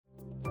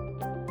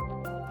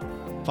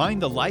Find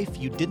the life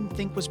you didn't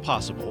think was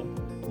possible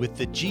with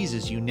the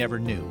Jesus you never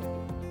knew.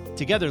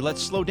 Together,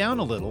 let's slow down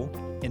a little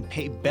and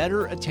pay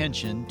better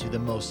attention to the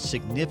most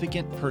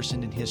significant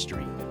person in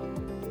history.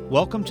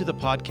 Welcome to the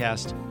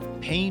podcast,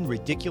 Paying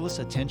Ridiculous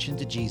Attention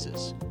to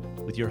Jesus,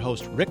 with your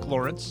host, Rick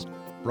Lawrence,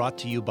 brought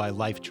to you by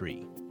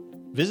Lifetree.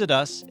 Visit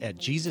us at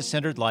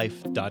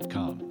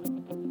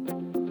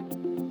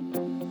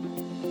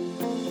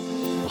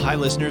JesusCenteredLife.com. Hi,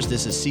 listeners.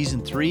 This is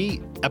Season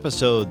 3,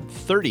 Episode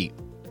 30,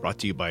 brought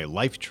to you by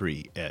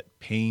Lifetree at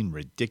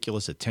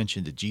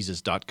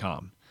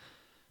PayingRidiculousAttentionToJesus.com.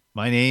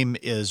 My name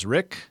is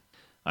Rick.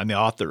 I'm the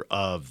author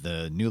of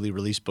the newly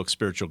released book,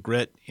 Spiritual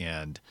Grit,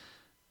 and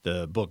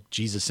the book,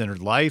 Jesus-Centered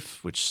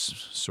Life, which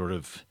sort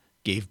of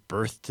gave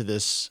birth to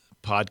this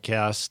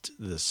podcast,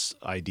 this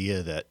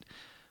idea that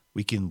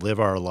we can live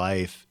our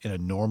life in a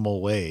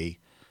normal way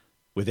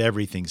with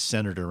everything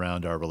centered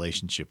around our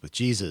relationship with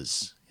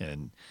Jesus.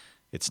 And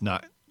it's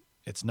not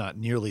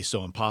nearly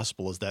so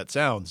impossible as that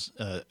sounds,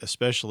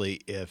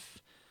 especially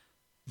if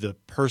the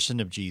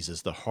person of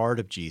Jesus, the heart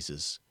of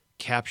Jesus,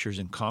 captures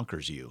and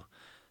conquers you.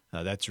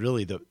 That's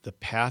really the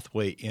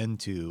pathway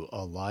into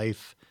a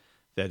life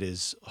that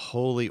is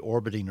wholly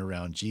orbiting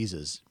around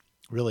Jesus.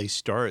 Really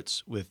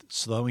starts with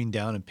slowing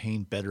down and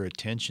paying better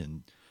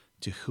attention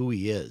to who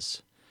he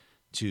is,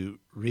 to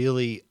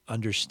really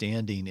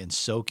understanding and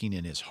soaking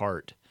in his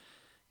heart.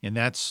 And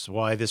that's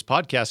why this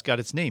podcast got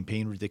its name.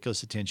 Paying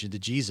Ridiculous Attention to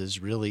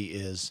Jesus really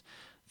is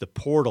the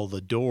portal, the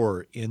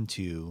door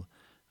into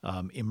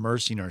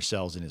immersing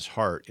ourselves in his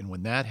heart. And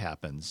when that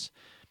happens,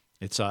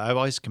 I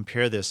always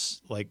compare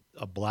this like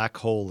a black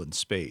hole in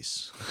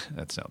space.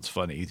 That sounds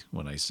funny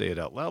when I say it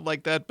out loud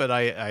like that, but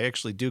I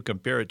actually do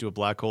compare it to a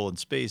black hole in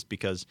space,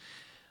 because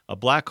a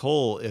black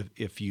hole,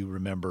 if you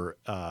remember,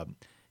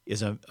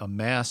 is a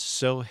mass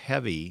so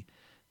heavy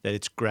that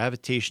its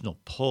gravitational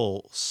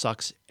pull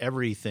sucks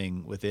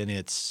everything within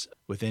its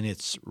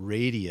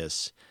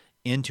radius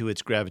into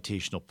its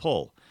gravitational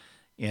pull.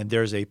 And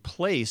there's a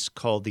place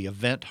called the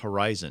event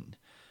horizon,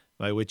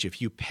 by which if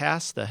you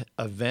pass the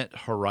event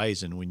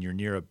horizon when you're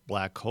near a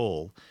black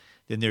hole,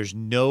 then there's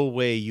no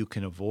way you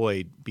can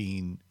avoid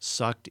being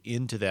sucked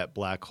into that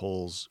black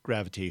hole's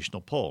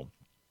gravitational pull.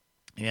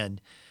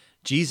 And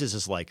Jesus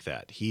is like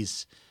that.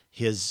 His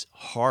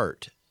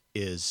heart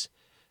is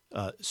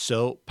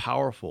so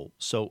powerful,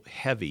 so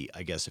heavy,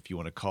 I guess if you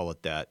want to call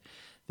it that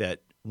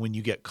when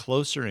you get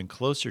closer and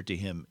closer to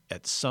him,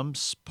 at some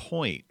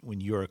point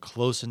when you're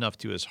close enough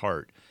to his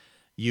heart,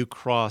 you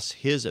cross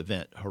his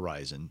event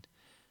horizon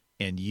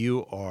and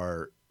you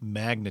are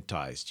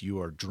magnetized, you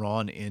are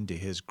drawn into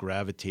his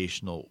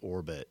gravitational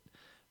orbit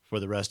for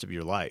the rest of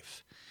your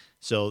life.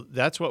 So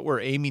that's what we're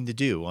aiming to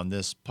do on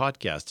this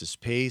podcast, is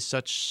pay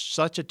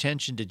such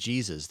attention to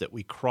Jesus that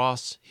we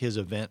cross his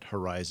event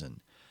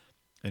horizon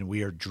and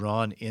we are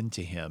drawn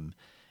into him.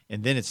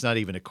 And then it's not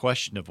even a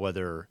question of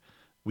whether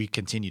we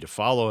continue to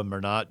follow him or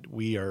not.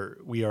 We are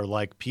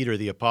like Peter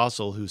the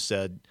apostle, who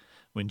said,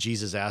 when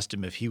Jesus asked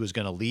him if he was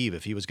going to leave,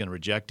 if he was going to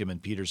reject him,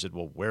 and Peter said,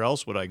 well, where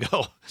else would I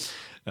go?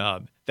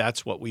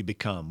 That's what we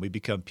become. We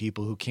become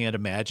people who can't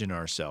imagine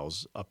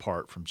ourselves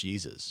apart from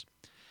Jesus.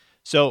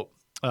 So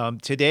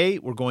today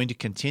we're going to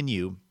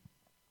continue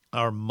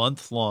our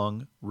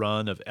month-long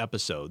run of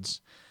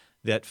episodes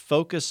that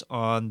focus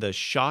on the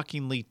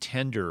shockingly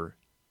tender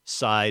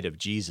side of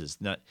Jesus.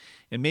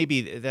 And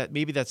maybe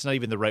that's not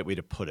even the right way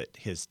to put it,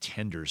 his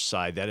tender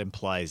side. That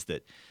implies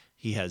that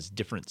he has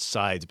different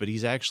sides, but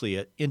he's actually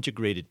an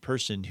integrated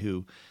person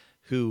who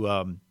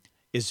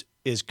is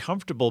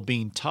comfortable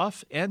being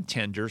tough and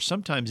tender,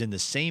 sometimes in the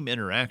same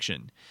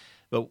interaction.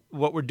 But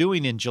what we're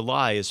doing in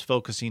July is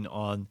focusing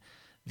on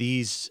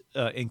these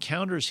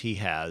encounters he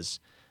has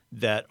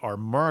that are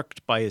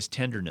marked by his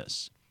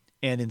tenderness.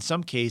 And in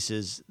some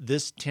cases,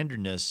 this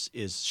tenderness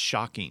is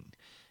shocking.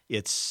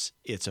 It's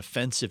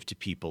offensive to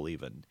people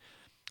even.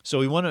 So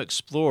we want to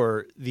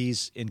explore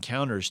these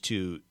encounters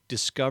to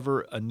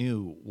discover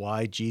anew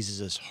why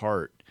Jesus'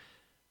 heart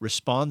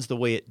responds the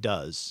way it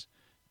does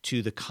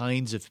to the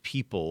kinds of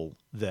people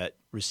that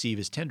receive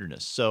his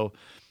tenderness. So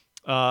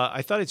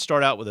I thought I'd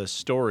start out with a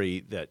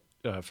story that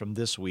from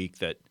this week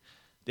that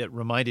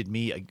reminded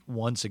me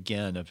once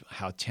again of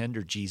how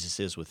tender Jesus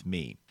is with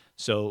me.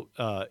 So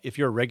if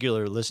you're a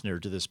regular listener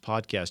to this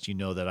podcast, you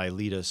know that I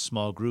lead a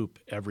small group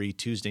every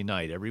Tuesday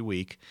night, every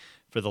week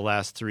for the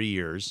last 3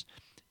 years.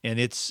 And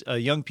it's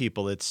young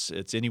people. It's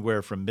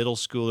anywhere from middle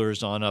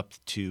schoolers on up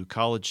to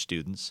college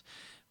students.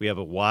 We have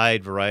a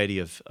wide variety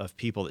of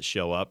people that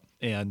show up.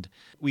 And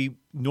we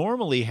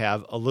normally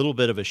have a little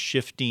bit of a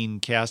shifting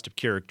cast of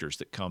characters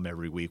that come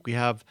every week. We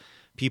have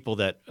people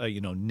that,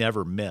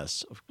 never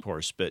miss, of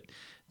course, but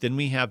then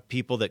we have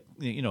people that,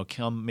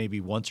 come maybe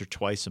once or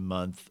twice a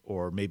month,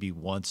 or maybe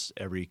once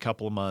every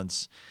couple of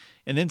months.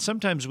 And then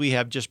sometimes we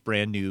have just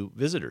brand new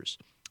visitors.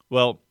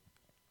 Well,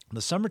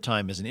 the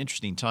summertime is an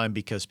interesting time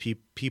because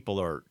people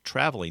are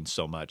traveling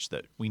so much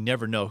that we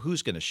never know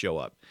who's going to show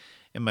up.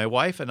 And my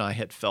wife and I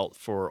had felt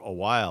for a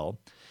while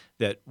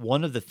that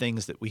one of the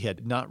things that we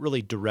had not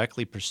really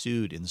directly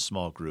pursued in the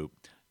small group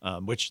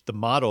which the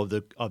motto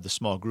of the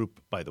small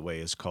group, by the way,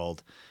 is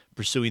called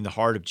Pursuing the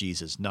Heart of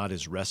Jesus, Not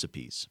His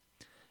Recipes.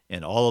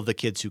 And all of the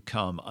kids who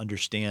come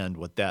understand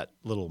what that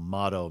little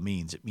motto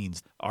means. It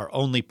means our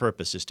only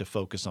purpose is to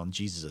focus on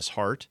Jesus'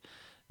 heart,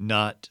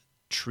 not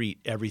treat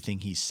everything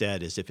he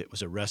said as if it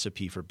was a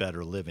recipe for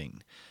better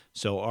living.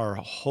 So our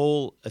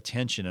whole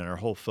attention and our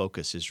whole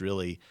focus is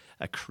really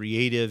a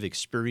creative,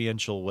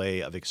 experiential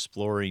way of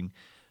exploring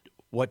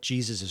what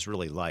Jesus is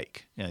really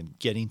like and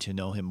getting to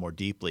know him more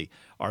deeply.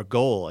 Our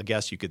goal, I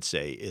guess you could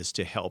say, is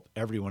to help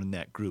everyone in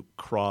that group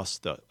cross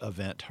the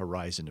event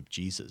horizon of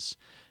Jesus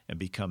and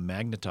become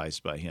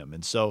magnetized by him.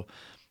 And so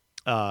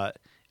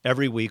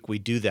every week we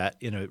do that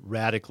in a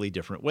radically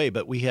different way.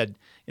 But we had,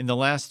 in the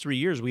last 3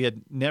 years, we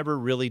had never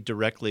really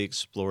directly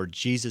explored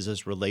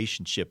Jesus'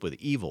 relationship with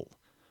evil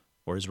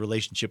or his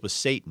relationship with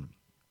Satan.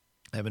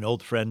 I have an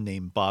old friend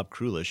named Bob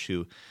Krulish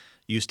who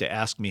used to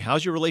ask me,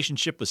 how's your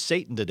relationship with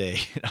Satan today?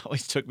 It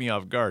always took me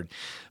off guard.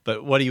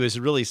 But what he was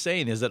really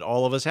saying is that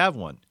all of us have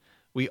one.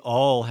 We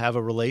all have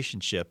a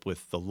relationship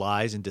with the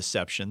lies and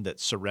deception that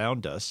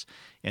surround us.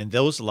 And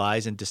those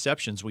lies and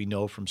deceptions we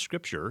know from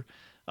Scripture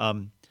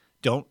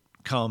don't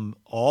come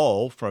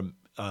all from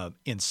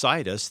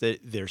inside us. They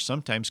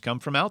sometimes come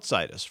from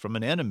outside us, from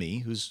an enemy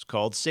who's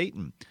called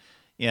Satan.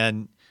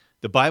 And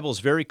the Bible is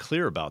very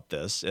clear about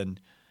this.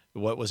 And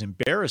what was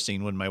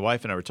embarrassing when my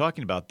wife and I were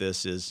talking about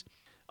this is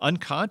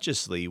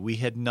unconsciously we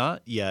had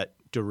not yet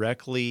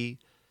directly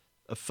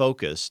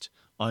focused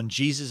on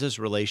Jesus'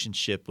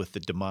 relationship with the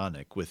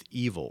demonic, with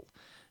evil.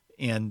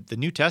 And the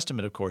New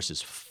Testament, of course,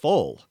 is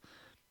full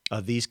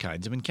of these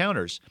kinds of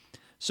encounters.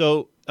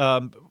 So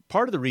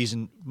part of the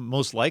reason,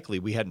 most likely,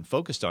 we hadn't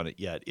focused on it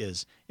yet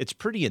is it's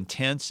pretty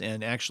intense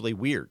and actually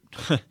weird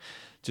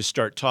to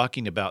start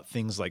talking about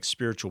things like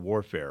spiritual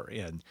warfare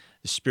and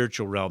the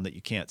spiritual realm that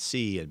you can't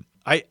see. And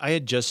I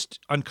had just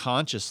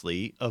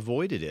unconsciously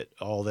avoided it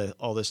all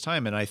this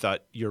time, and I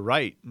thought, you're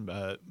right,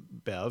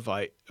 Bev.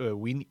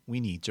 We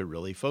need to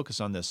really focus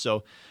on this.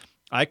 So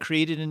I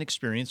created an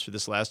experience for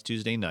this last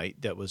Tuesday night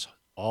that was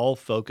all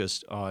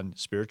focused on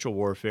spiritual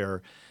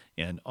warfare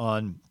and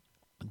on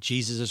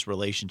Jesus'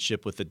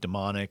 relationship with the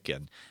demonic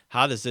and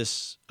how does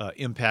this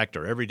impact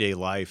our everyday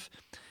life.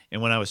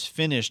 And when I was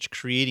finished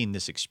creating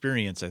this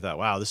experience, I thought,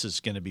 wow, this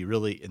is going to be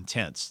really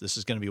intense. This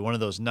is going to be one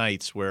of those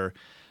nights where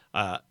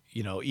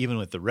even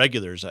with the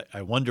regulars,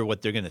 I wonder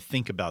what they're going to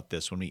think about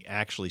this when we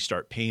actually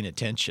start paying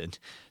attention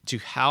to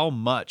how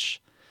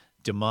much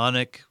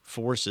demonic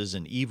forces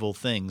and evil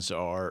things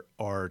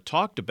are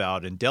talked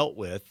about and dealt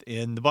with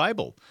in the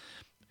Bible.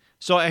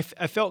 So I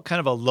felt kind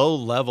of a low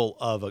level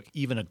of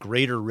even a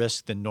greater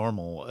risk than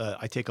normal.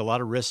 I take a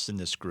lot of risks in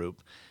this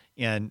group,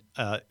 and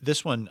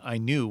this one I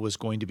knew was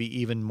going to be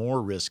even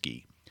more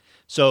risky.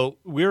 So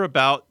we're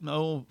about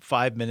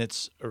 5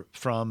 minutes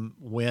from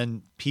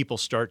when people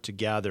start to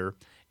gather,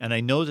 and I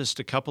noticed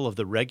a couple of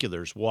the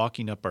regulars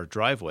walking up our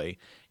driveway,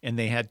 and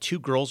they had 2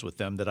 girls with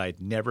them that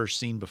I'd never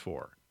seen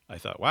before. I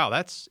thought, wow,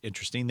 that's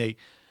interesting.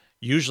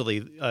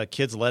 Usually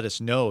kids let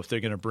us know if they're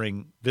going to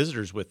bring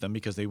visitors with them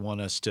because they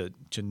want us to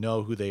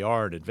know who they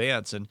are in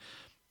advance, and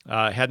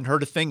I hadn't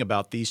heard a thing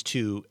about these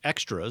 2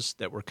 extras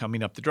that were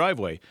coming up the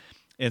driveway.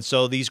 And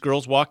so these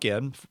girls walk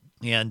in,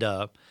 and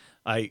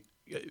I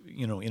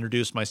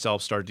introduced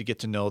myself, started to get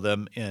to know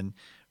them, and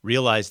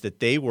realized that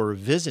they were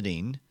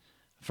visiting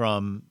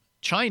from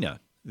China.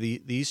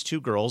 These 2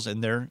 girls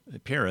and their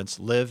parents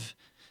live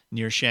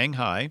near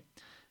Shanghai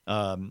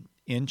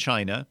in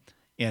China,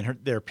 and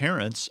their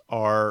parents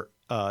are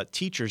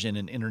teachers in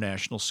an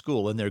international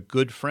school, and they're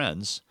good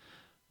friends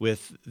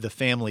with the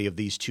family of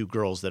these 2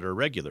 girls that are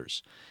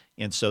regulars.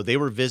 And so they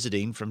were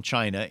visiting from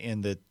China,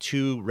 and the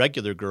 2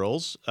 regular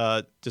girls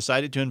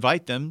decided to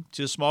invite them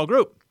to a small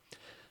group.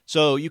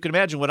 So you can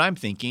imagine what I'm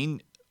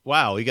thinking.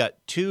 Wow, we got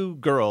 2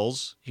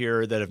 girls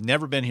here that have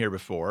never been here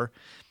before,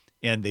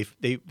 and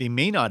they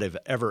may not have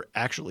ever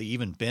actually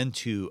even been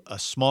to a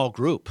small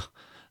group,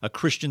 a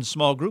Christian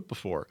small group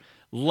before,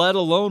 let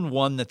alone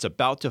one that's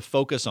about to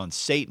focus on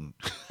Satan.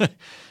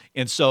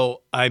 And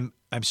so I'm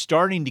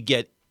starting to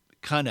get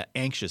kind of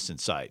anxious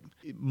inside,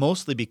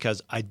 mostly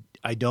because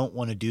I don't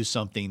want to do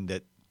something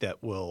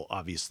that will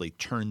obviously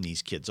turn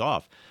these kids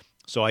off.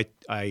 So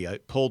I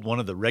pulled one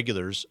of the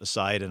regulars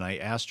aside and I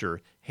asked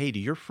her, hey, do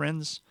your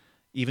friends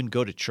even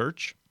go to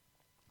church?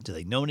 Do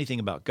they know anything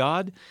about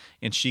God?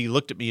 And she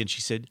looked at me and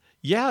she said,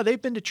 yeah,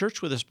 they've been to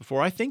church with us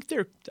before. I think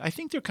they're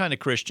kind of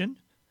Christian.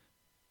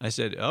 I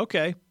said,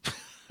 okay.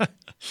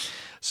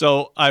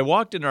 So I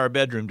walked into our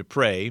bedroom to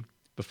pray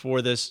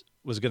before this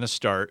was going to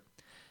start.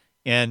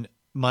 And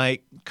my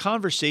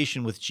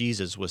conversation with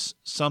Jesus was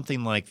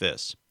something like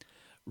this.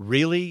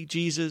 Really,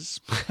 Jesus?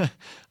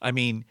 I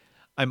mean,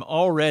 I'm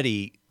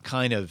already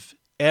kind of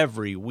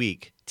every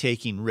week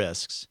taking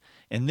risks,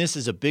 and this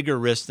is a bigger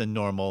risk than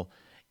normal.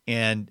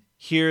 And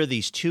here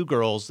these 2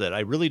 girls that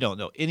I really don't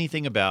know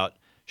anything about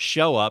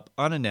show up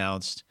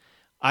unannounced.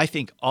 I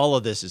think all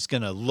of this is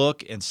going to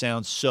look and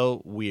sound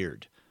so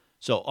weird.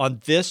 So on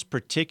this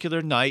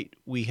particular night,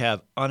 we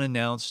have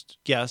unannounced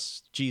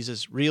guests.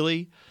 Jesus,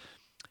 really?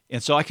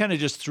 And so I kind of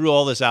just threw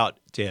all this out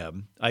to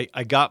him.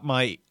 I got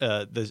my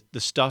the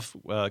stuff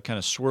kind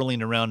of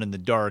swirling around in the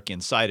dark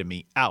inside of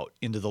me out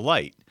into the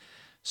light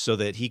so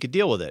that he could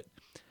deal with it.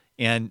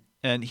 And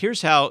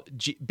here's how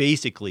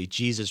basically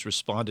Jesus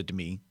responded to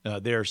me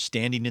there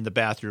standing in the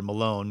bathroom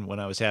alone when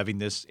I was having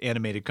this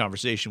animated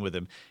conversation with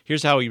him.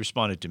 Here's how he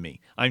responded to me.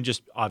 I'm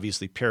just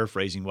obviously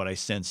paraphrasing what I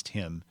sensed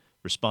him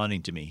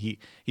responding to me.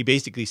 He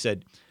basically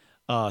said,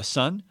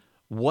 son,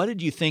 what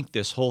did you think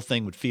this whole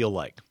thing would feel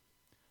like?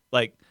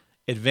 Like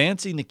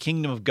advancing the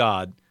kingdom of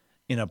God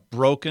in a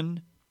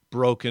broken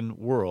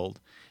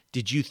world.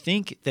 Did you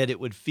think that it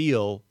would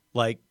feel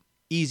like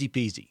easy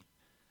peasy?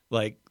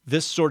 Like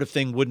this sort of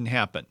thing wouldn't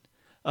happen?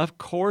 Of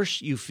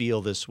course you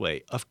feel this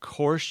way. Of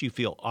course you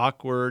feel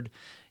awkward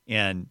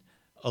and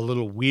a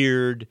little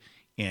weird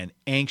and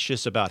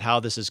anxious about how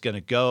this is going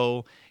to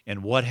go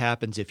and what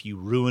happens if you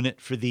ruin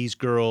it for these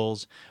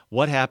girls.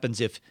 What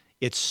happens if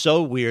it's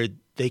so weird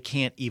they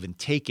can't even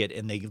take it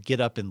and they get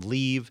up and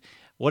leave?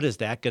 What is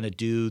that going to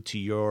do to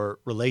your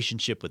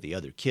relationship with the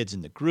other kids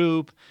in the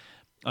group?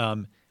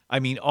 I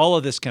mean, all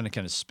of this kind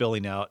of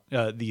spilling out,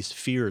 these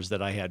fears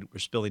that I had were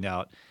spilling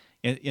out.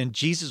 And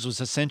Jesus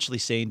was essentially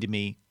saying to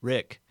me,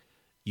 Rick,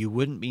 you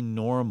wouldn't be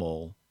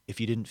normal if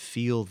you didn't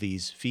feel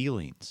these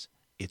feelings.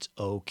 It's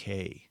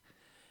okay.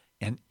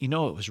 And, it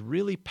was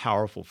really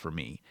powerful for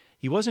me.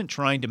 He wasn't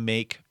trying to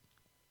make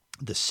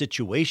the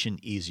situation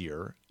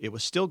easier. It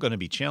was still going to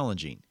be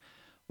challenging.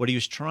 What he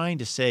was trying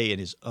to say in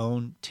his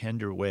own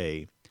tender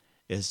way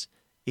is,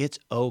 it's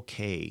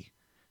okay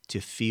to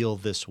feel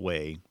this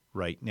way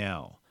right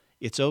now.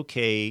 It's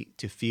okay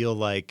to feel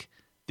like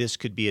this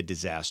could be a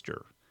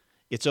disaster.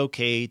 It's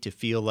okay to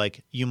feel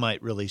like you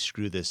might really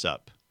screw this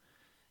up.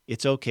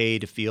 It's okay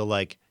to feel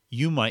like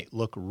you might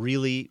look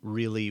really,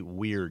 really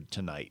weird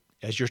tonight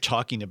as you're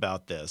talking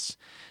about this,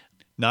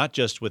 not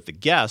just with the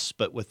guests,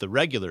 but with the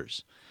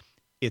regulars.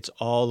 It's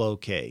all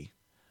okay.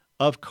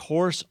 Of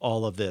course,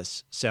 all of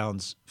this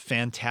sounds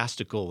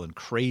fantastical and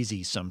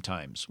crazy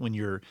sometimes when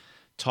you're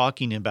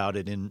talking about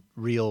it in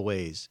real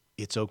ways.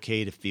 It's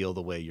okay to feel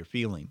the way you're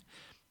feeling.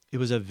 It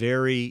was a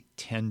very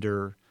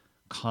tender,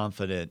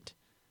 confident,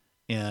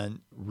 and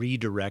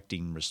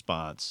redirecting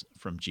response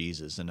from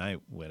Jesus. And I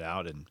went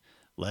out and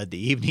led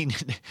the evening.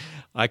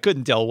 I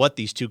couldn't tell what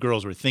these two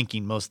girls were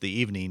thinking most of the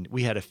evening.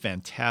 We had a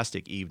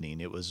fantastic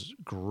evening. It was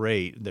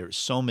great. There's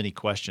so many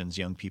questions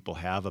young people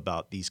have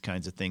about these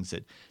kinds of things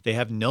that they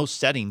have no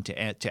setting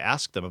to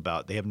ask them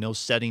about. They have no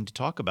setting to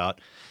talk about.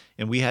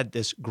 And we had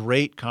this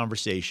great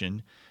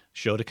conversation,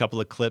 showed a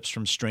couple of clips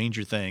from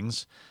Stranger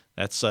Things.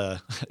 That's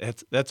a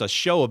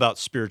show about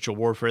spiritual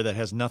warfare that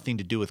has nothing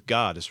to do with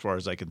God, as far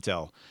as I can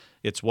tell.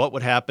 It's what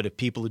would happen if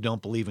people who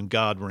don't believe in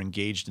God were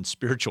engaged in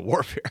spiritual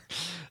warfare.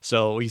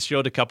 So we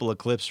showed a couple of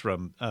clips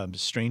from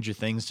Stranger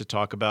Things to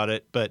talk about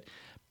it. But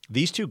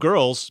these two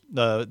girls,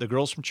 the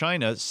girls from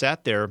China,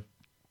 sat there,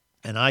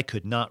 and I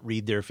could not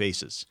read their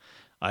faces.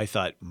 I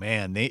thought,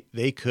 man,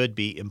 they could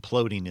be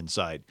imploding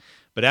inside.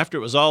 But after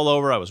it was all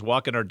over, I was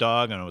walking our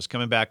dog, and I was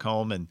coming back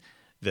home, and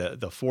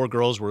the four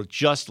girls were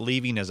just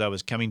leaving as I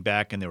was coming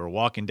back, and they were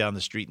walking down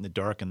the street in the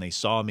dark, and they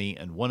saw me,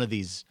 and one of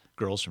these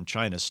girls from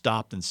China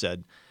stopped and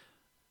said,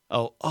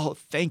 Oh,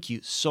 thank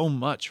you so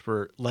much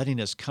for letting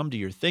us come to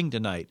your thing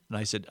tonight. And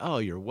I said, oh,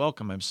 you're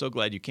welcome. I'm so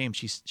glad you came.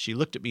 She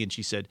looked at me and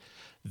she said,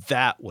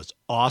 that was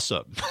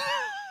awesome.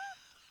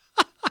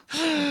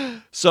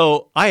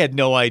 So I had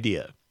no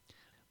idea.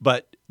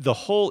 But the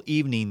whole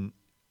evening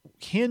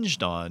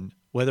hinged on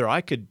whether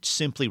I could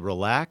simply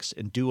relax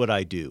and do what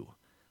I do,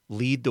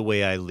 lead the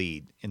way I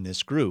lead in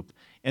this group.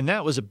 And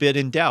that was a bit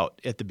in doubt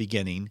at the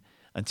beginning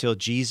until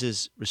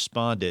Jesus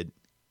responded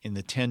in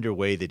the tender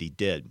way that he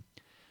did.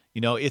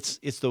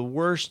 It's the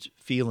worst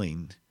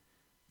feeling,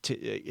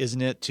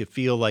 isn't it, to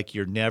feel like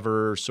you're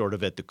never sort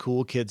of at the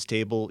cool kids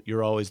table.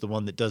 You're always the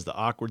one that does the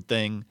awkward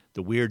thing,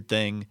 the weird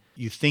thing.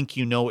 You think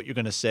you know what you're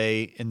going to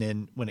say, and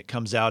then when it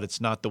comes out,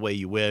 it's not the way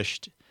you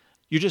wished.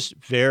 You're just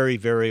very,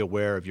 very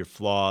aware of your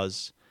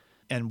flaws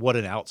and what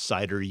an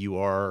outsider you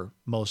are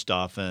most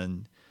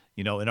often.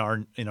 In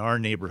our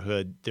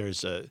neighborhood,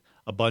 there's a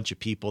bunch of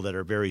people that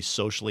are very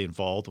socially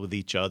involved with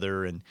each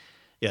other, and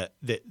yeah,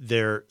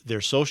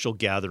 their social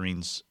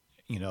gatherings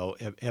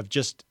have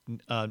just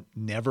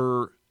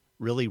never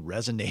really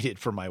resonated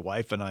for my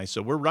wife and I.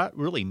 So we're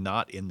really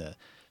not in the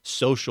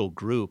social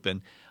group.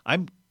 And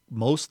I'm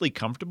mostly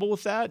comfortable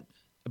with that.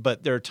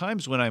 But there are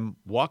times when I'm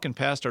walking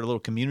past our little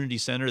community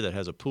center that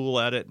has a pool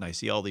at it, and I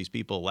see all these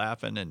people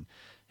laughing and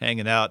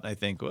hanging out, and I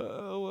think,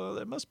 well,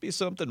 there must be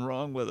something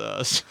wrong with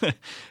us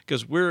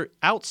because we're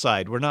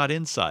outside. We're not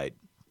inside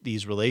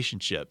these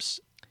relationships.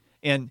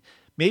 And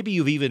maybe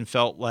you've even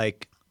felt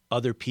like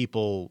other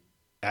people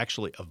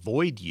actually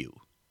avoid you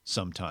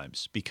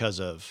sometimes because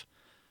of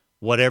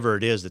whatever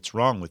it is that's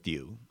wrong with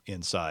you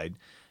inside.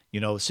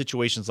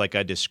 Situations like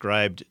I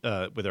described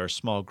with our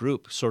small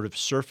group sort of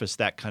surface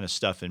that kind of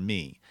stuff in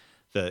me,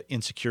 the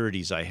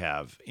insecurities I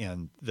have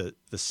and the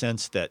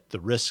sense that the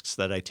risks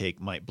that I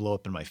take might blow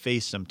up in my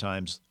face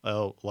sometimes,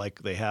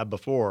 like they have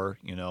before,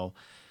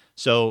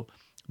 So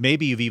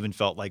maybe you've even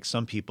felt like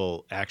some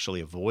people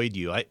actually avoid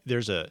you.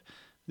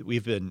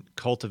 We've been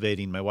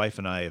cultivating, my wife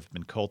and I have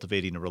been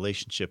cultivating a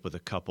relationship with a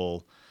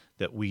couple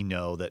that we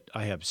know that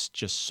I have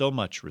just so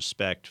much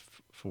respect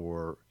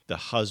for the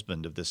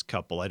husband of this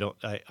couple.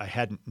 I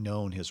hadn't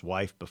known his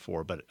wife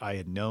before, but I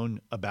had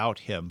known about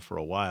him for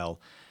a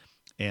while.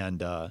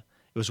 And it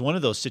was one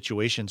of those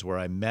situations where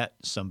I met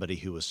somebody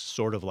who was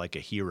sort of like a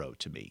hero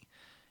to me.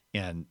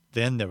 And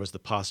then there was the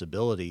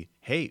possibility,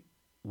 hey,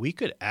 we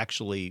could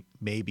actually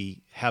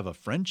maybe have a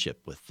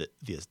friendship with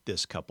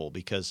this couple,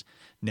 because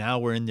now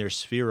we're in their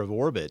sphere of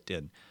orbit.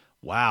 And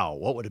wow,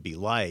 what would it be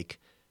like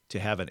to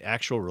have an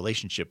actual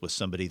relationship with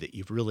somebody that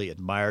you've really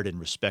admired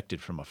and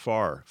respected from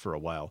afar for a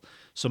while?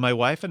 So my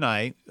wife and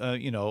I,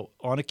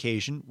 on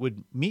occasion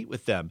would meet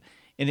with them.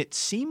 And it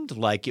seemed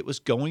like it was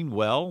going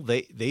well.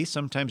 They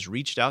sometimes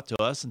reached out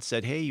to us and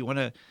said, hey, you want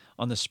to,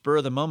 on the spur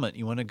of the moment,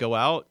 you want to go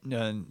out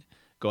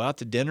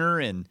to dinner?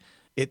 And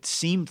it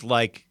seemed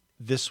like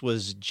this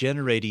was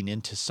generating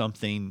into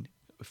something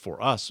for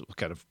us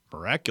kind of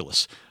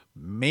miraculous.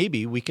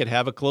 Maybe we could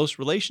have a close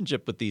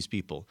relationship with these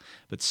people.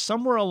 But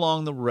somewhere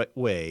along the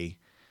way,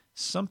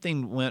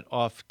 something went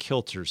off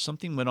kilter,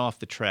 something went off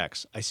the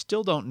tracks. I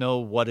still don't know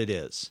what it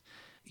is.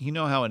 You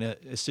know how in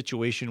a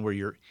situation where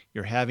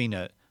you're having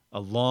a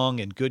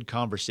long and good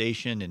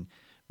conversation, and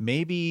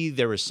maybe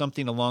there was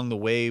something along the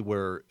way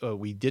where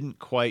we didn't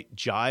quite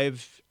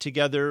jive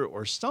together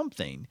or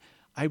something.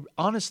 I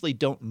honestly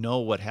don't know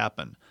what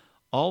happened.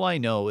 All I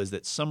know is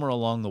that somewhere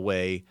along the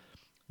way,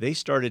 they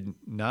started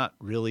not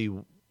really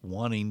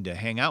wanting to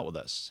hang out with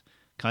us,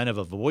 kind of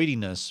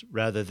avoiding us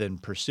rather than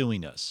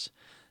pursuing us.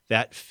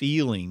 That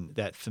feeling,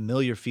 that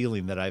familiar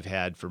feeling that I've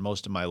had for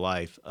most of my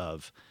life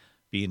of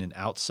being an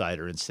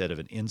outsider instead of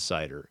an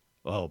insider,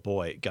 oh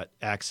boy, it got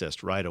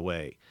accessed right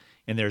away.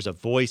 And there's a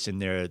voice in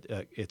there,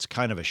 it's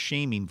kind of a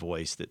shaming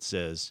voice that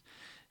says,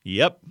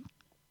 yep,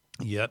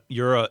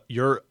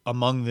 you're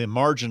among the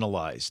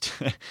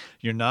marginalized.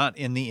 You're not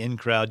in the in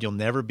crowd. You'll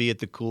never be at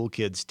the cool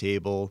kids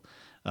table.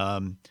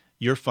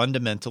 You're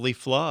fundamentally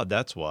flawed.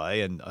 That's why.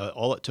 And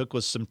all it took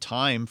was some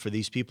time for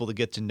these people to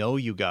get to know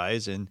you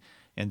guys, and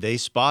they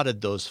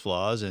spotted those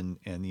flaws, and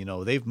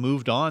they've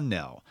moved on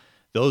now.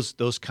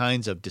 Those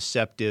kinds of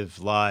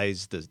deceptive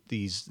lies,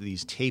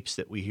 these tapes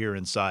that we hear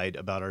inside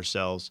about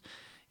ourselves,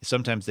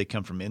 sometimes they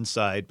come from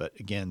inside, but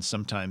again,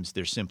 sometimes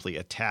they're simply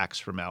attacks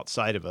from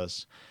outside of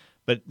us.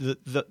 But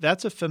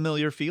that's a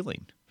familiar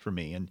feeling for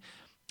me. And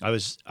I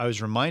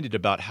was reminded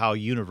about how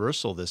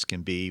universal this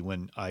can be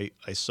when I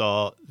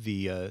saw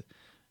the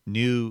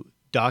new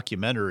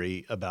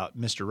documentary about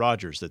Mr.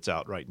 Rogers that's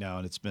out right now,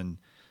 and it's been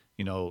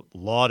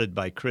lauded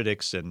by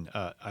critics. And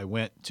I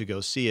went to go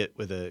see it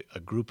with a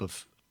group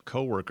of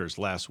coworkers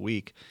last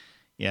week,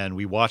 and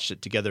we watched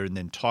it together and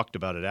then talked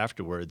about it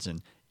afterwards.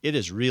 And it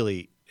is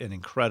really an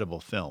incredible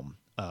film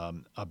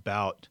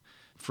about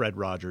Fred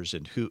Rogers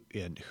and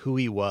who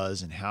he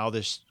was and how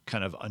this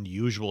kind of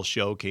unusual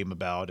show came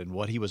about and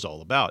what he was all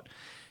about.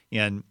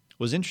 And it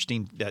was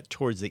interesting that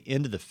towards the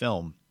end of the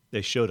film,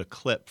 they showed a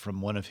clip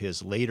from one of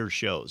his later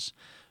shows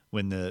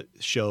when the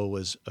show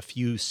was a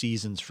few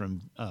seasons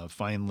from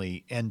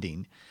finally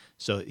ending.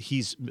 So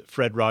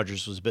Fred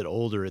Rogers was a bit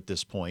older at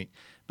this point,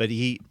 but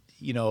he,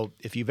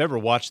 if you've ever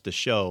watched the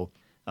show,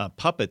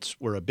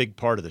 puppets were a big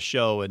part of the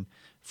show, and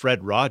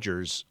Fred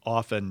Rogers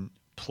often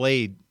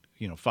played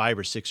 5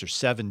 or 6 or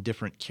 7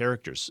 different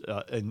characters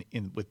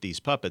with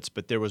these puppets.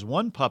 But there was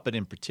one puppet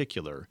in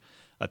particular,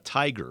 a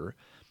tiger,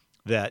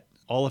 that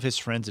all of his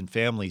friends and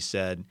family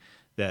said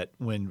that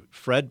when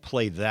Fred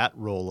played that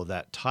role of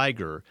that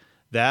tiger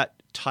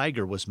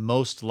was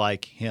most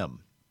like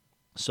him.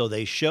 So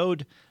they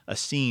showed a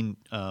scene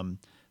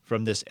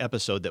from this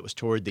episode that was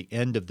toward the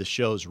end of the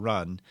show's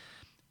run,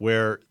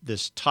 where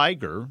this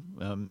tiger,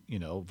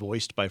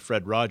 voiced by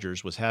Fred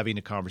Rogers, was having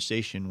a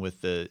conversation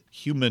with the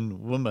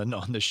human woman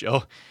on the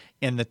show.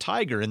 And the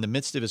tiger, in the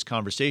midst of his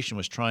conversation,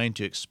 was trying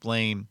to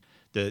explain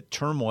the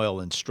turmoil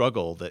and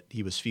struggle that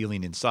he was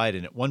feeling inside.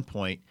 And at one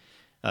point,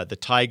 the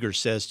tiger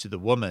says to the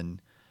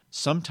woman,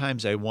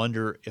 "Sometimes I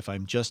wonder if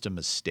I'm just a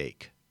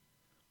mistake."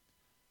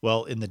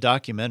 Well, in the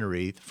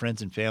documentary,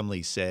 friends and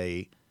family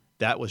say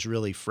that was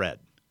really Fred.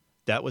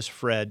 That was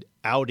Fred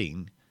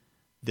outing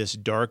this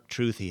dark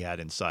truth he had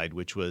inside,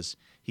 which was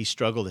he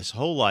struggled his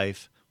whole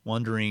life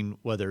wondering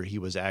whether he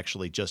was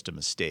actually just a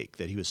mistake,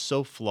 that he was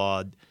so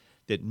flawed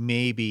that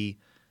maybe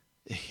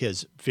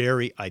his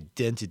very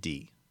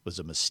identity was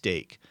a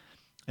mistake.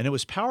 And it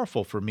was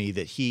powerful for me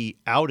that he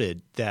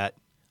outed that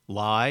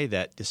lie,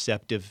 that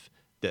deceptive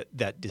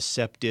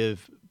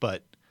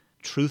but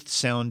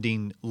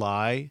truth-sounding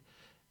lie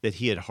that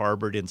he had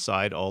harbored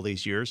inside all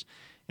these years.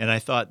 And I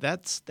thought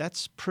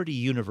that's pretty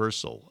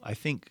universal. I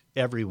think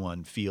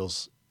everyone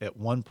feels at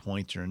one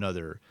point or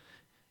another,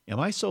 am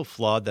I so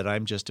flawed that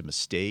I'm just a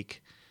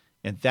mistake?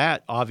 And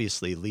that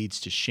obviously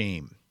leads to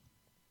shame.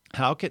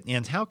 How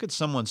could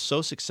someone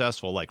so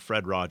successful like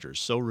Fred Rogers,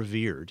 so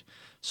revered,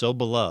 so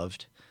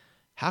beloved,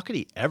 how could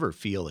he ever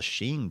feel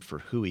ashamed for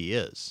who he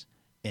is?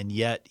 And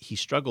yet he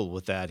struggled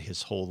with that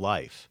his whole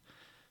life.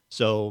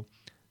 So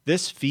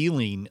this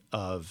feeling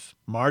of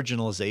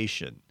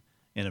marginalization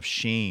and of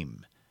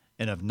shame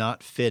and of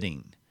not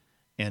fitting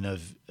and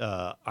of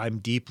I'm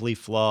deeply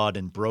flawed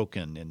and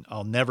broken and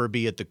I'll never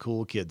be at the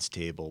cool kids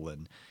table,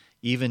 and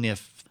even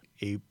if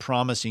a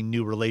promising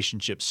new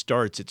relationship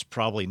starts, it's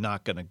probably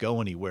not going to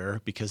go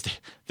anywhere because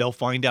they'll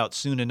find out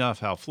soon enough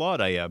how flawed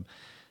I am.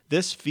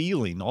 This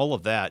feeling, all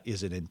of that,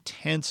 is an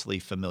intensely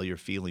familiar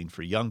feeling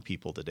for young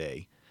people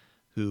today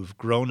who've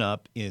grown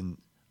up in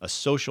a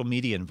social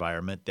media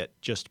environment that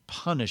just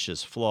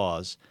punishes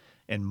flaws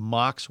and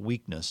mocks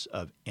weakness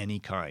of any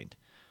kind.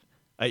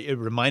 It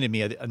reminded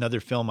me of another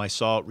film I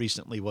saw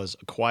recently was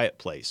A Quiet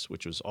Place,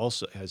 which has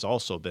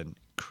also been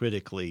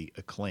critically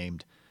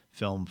acclaimed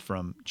film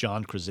from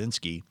John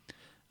Krasinski.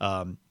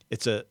 I'd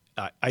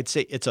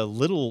say it's a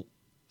little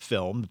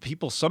film.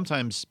 People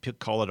sometimes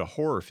call it a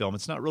horror film.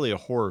 It's not really a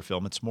horror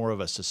film. It's more of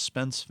a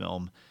suspense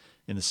film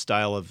in the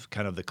style of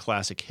kind of the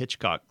classic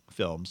Hitchcock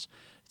films.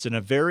 It's in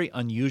a very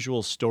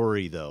unusual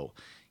story, though,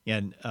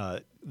 and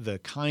the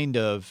kind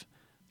of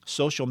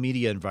social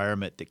media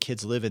environment that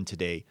kids live in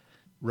today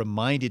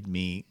reminded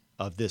me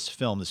of this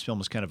film. This film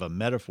was kind of a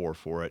metaphor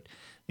for it.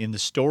 In the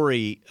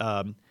story,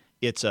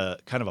 it's a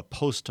kind of a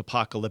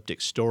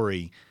post-apocalyptic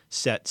story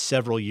set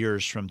several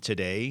years from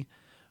today,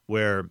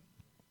 where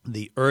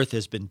the earth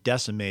has been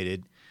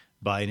decimated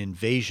by an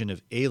invasion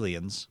of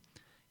aliens.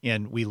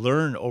 And we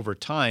learn over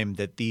time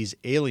that these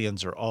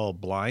aliens are all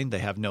blind. They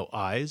have no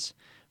eyes,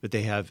 but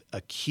they have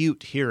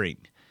acute hearing.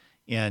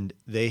 And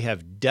they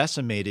have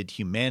decimated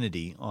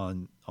humanity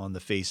on the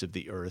face of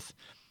the earth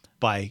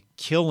by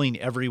killing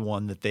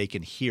everyone that they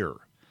can hear.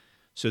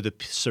 So the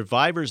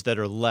survivors that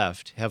are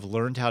left have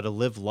learned how to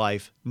live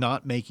life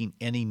not making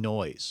any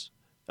noise,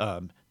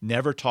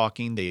 never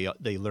talking.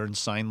 They learn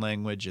sign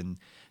language, and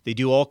they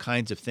do all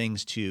kinds of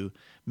things to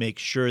make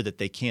sure that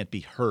they can't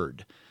be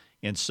heard.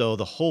 And so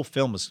the whole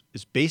film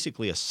is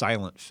basically a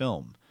silent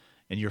film,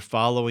 and you're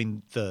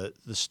following the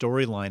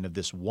storyline of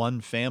this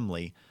one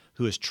family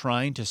who is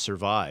trying to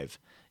survive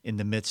in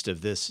the midst of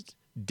this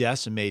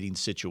decimating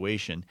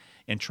situation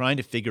and trying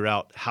to figure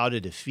out how to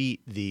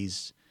defeat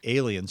these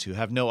aliens who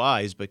have no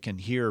eyes but can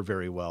hear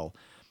very well.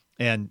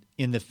 And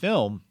in the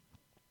film,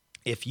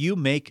 if you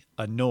make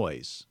a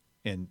noise,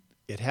 and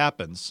it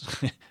happens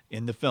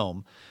in the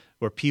film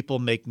where people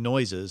make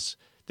noises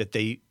that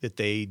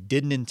they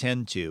didn't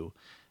intend to,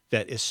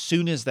 that as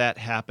soon as that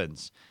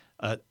happens,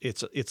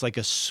 it's like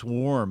a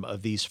swarm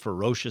of these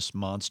ferocious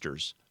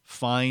monsters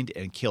find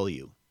and kill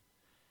you.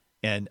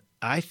 And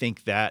I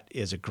think that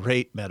is a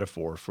great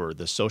metaphor for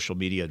the social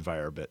media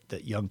environment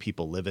that young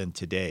people live in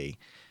today.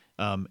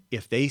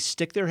 If they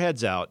stick their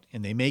heads out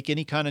and they make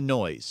any kind of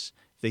noise,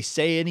 if they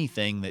say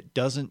anything that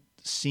doesn't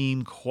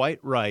seem quite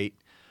right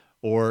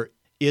or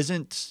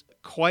isn't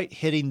quite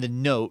hitting the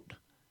note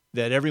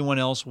that everyone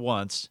else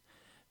wants,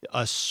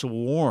 a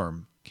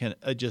swarm can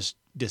just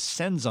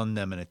descends on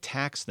them and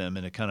attacks them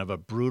in a kind of a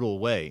brutal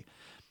way.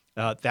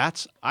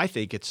 I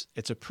think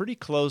it's a pretty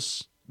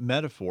close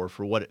metaphor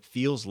for what it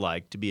feels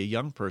like to be a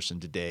young person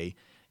today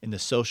in the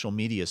social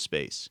media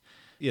space.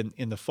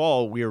 In the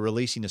fall, we are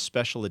releasing a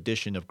special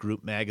edition of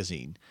Group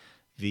Magazine,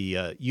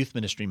 the youth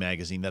ministry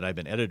magazine that I've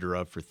been editor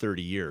of for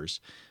 30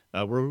 years.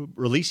 We're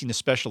releasing a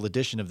special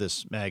edition of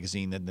this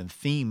magazine, and the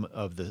theme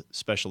of the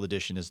special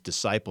edition is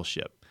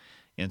discipleship.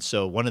 And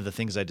so one of the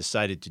things I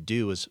decided to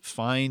do is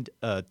find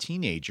a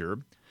teenager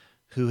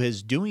who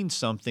is doing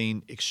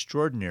something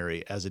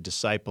extraordinary as a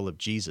disciple of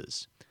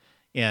Jesus.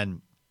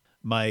 And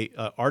my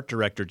art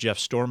director, Jeff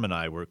Storm, and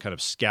I were kind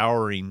of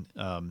scouring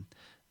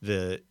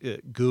the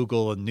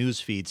Google and news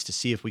feeds to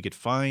see if we could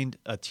find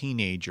a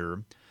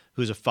teenager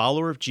who's a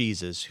follower of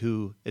Jesus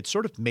who had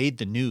sort of made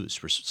the news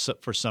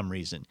for some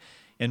reason.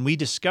 And we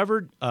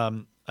discovered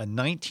a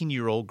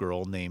 19-year-old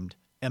girl named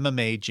Emma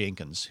Mae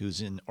Jenkins,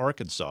 who's in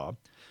Arkansas,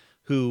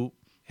 who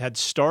had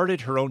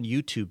started her own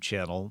YouTube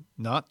channel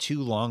not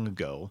too long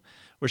ago,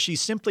 where she's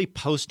simply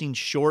posting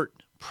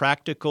short,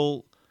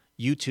 practical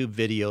YouTube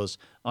videos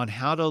on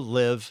how to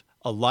live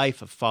a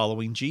life of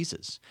following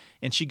Jesus.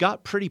 And she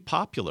got pretty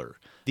popular.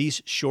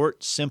 These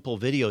short, simple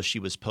videos she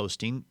was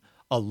posting,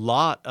 a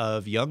lot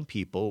of young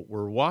people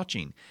were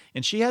watching.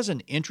 And she has an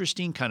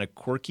interesting kind of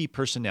quirky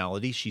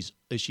personality. She's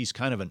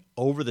kind of an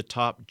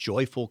over-the-top,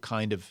 joyful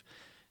kind of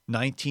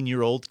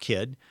 19-year-old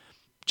kid,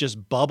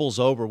 just bubbles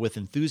over with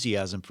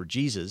enthusiasm for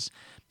Jesus.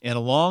 And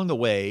along the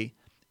way,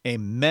 a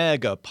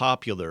mega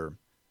popular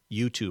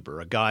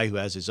YouTuber, a guy who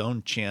has his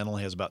own channel,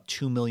 has about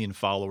 2 million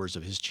followers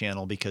of his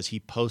channel because he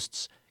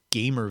posts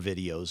gamer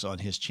videos on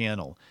his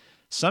channel.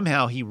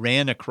 Somehow he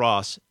ran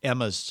across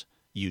Emma's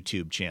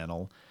YouTube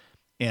channel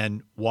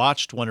and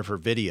watched one of her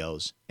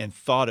videos and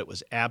thought it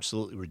was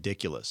absolutely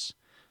ridiculous.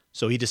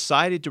 So he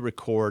decided to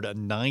record a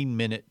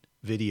 9-minute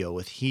video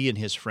with he and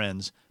his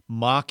friends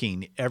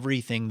mocking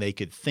everything they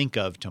could think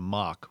of to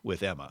mock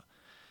with Emma.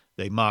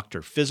 They mocked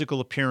her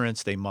physical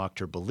appearance, they mocked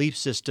her belief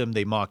system,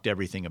 they mocked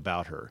everything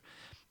about her.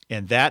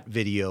 And that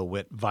video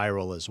went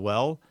viral as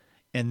well.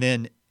 And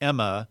then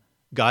Emma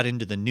got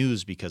into the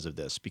news because of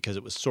this, because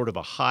it was sort of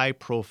a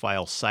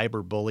high-profile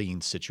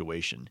cyberbullying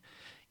situation.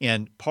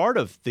 And part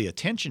of the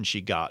attention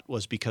she got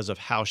was because of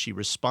how she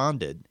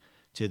responded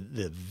to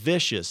the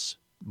vicious,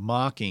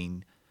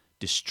 mocking,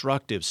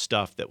 destructive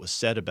stuff that was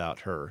said about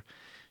her.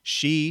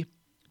 She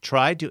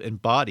tried to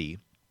embody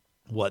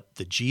what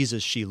the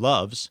Jesus she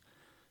loves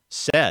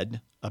said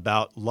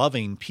about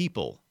loving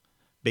people.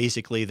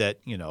 Basically that,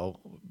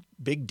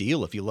 big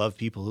deal if you love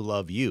people who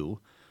love you.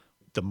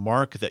 The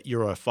mark that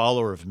you're a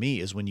follower of me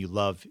is when you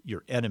love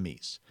your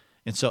enemies.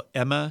 And so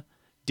Emma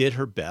did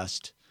her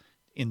best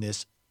in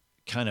this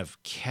kind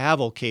of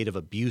cavalcade of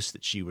abuse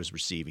that she was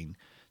receiving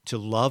to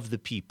love the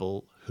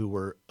people who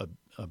were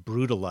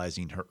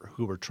brutalizing her,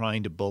 who were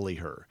trying to bully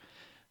her.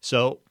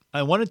 So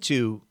I wanted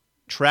to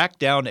track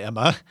down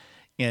Emma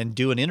and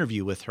do an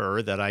interview with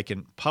her that I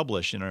can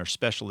publish in our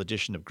special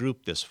edition of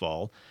Group this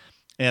fall.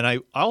 And I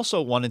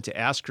also wanted to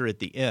ask her at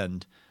the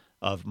end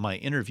of my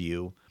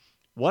interview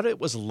what it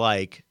was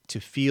like to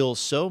feel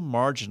so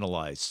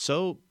marginalized,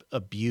 so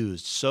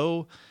abused,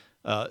 so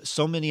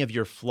many of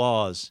your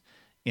flaws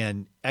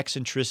and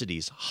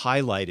eccentricities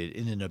highlighted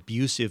in an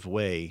abusive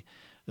way,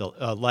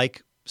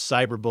 like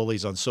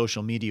cyberbullies on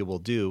social media will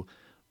do.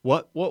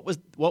 What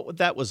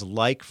that was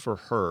like for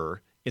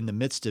her in the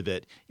midst of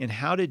it, and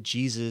how did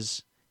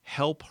Jesus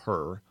help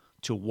her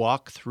to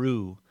walk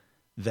through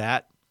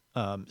that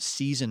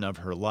season of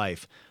her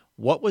life?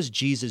 What was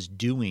Jesus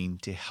doing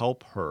to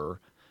help her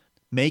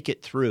make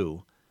it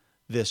through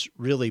this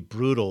really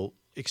brutal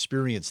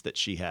experience that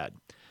she had?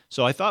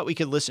 So I thought we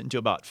could listen to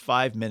about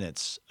 5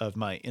 minutes of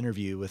my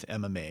interview with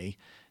Emma May.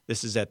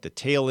 This is at the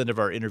tail end of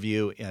our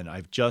interview, and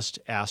I've just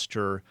asked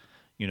her,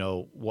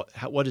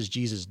 what has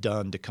Jesus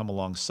done to come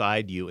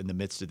alongside you in the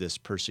midst of this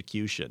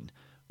persecution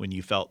when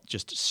you felt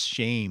just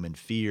shame and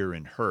fear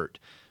and hurt?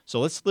 So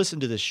let's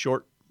listen to this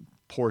short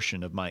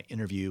portion of my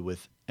interview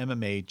with Emma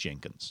May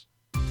Jenkins.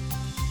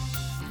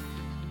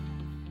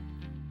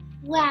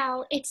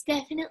 Wow, it's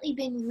definitely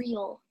been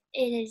real.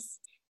 It has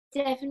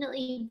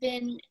definitely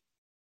been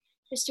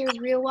just a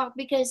real walk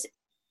because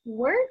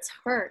words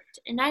hurt.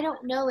 And I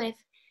don't know if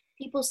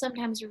people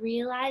sometimes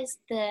realize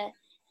the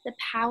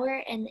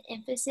power and the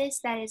emphasis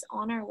that is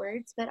on our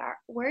words, but our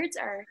words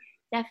are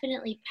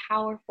definitely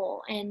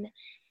powerful. And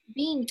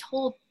being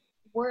told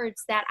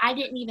words that I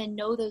didn't even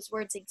know those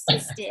words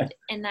existed,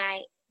 and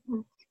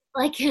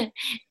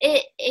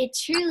it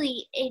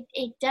truly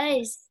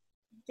does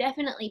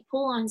definitely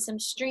pull on some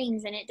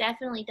strings, and it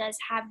definitely does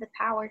have the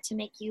power to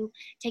make you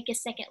take a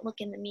second look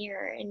in the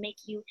mirror and make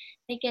you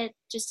take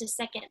just a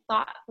second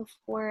thought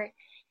before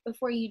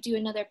you do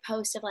another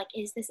post of like,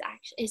 is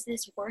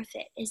this worth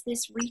it? Is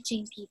this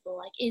reaching people?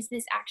 Like, is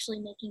this actually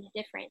making a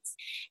difference?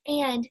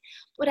 And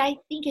what I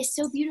think is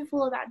so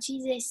beautiful about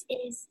Jesus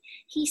is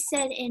he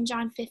said in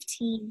John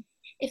 15,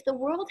 if the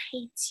world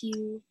hates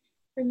you,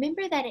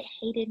 remember that it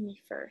hated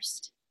me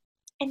first.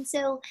 And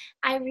so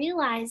I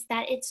realized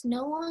that it's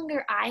no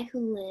longer I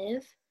who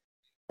live,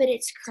 but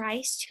it's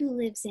Christ who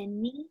lives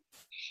in me.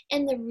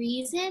 And the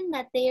reason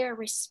that they are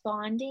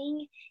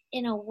responding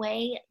in a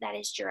way that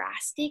is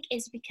drastic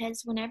is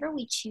because whenever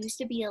we choose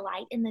to be a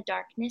light in the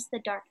darkness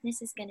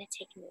is going to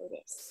take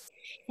notice.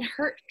 And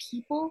hurt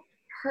people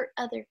hurt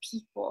other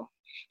people.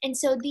 And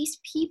so these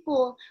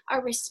people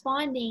are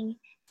responding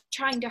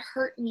trying to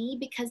hurt me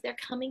because they're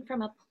coming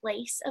from a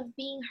place of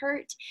being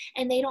hurt,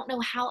 and they don't know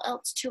how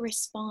else to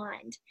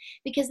respond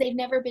because they've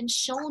never been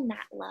shown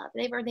that love.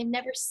 They've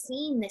never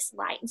seen this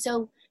light. And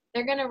so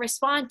they're going to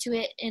respond to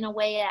it in a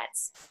way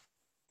that's,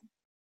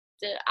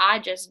 I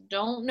just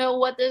don't know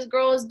what this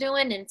girl is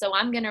doing, and so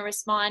I'm going to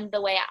respond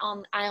the way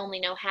I only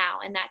know how,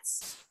 and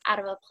that's out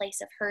of a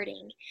place of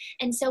hurting.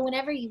 And so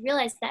whenever you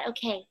realize that,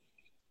 okay,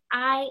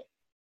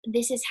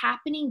 this is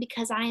happening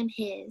because I am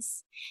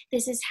his.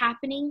 This is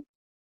happening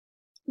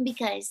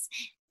because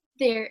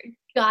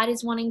God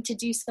is wanting to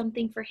do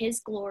something for his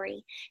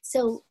glory.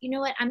 So you know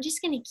what? I'm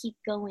just going to keep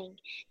going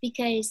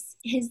because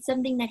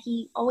something that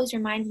he always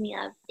reminds me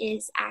of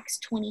is Acts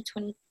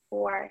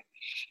 20:24.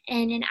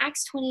 And in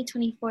Acts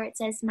 20:24, it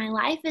says, my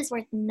life is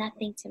worth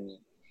nothing to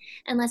me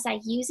unless I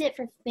use it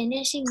for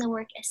finishing the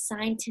work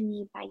assigned to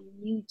me by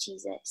you,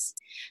 Jesus.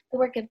 The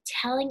work of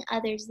telling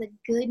others the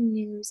good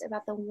news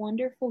about the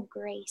wonderful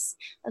grace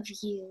of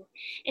you.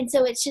 And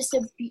so it's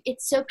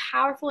so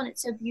powerful, and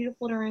it's so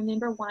beautiful to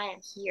remember why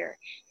I'm here.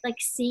 Like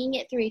seeing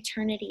it through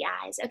eternity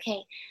eyes.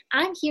 Okay,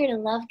 I'm here to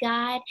love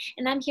God,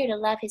 and I'm here to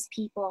love his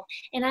people.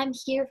 And I'm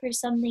here for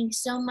something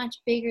so much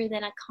bigger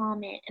than a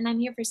comment. And I'm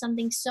here for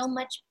something so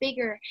much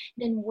bigger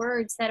than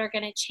words that are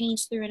going to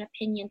change through an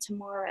opinion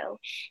tomorrow.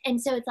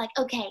 And so it's like,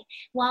 okay,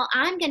 while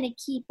I'm going to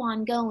keep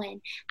on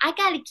going, I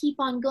got to keep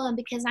on going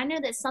because I know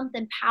that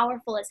something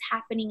powerful is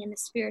happening in the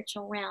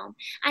spiritual realm.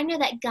 I know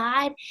that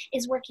God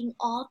is working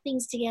all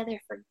things together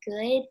for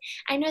good.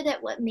 I know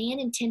that what man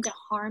intend to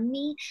harm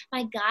me,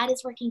 my God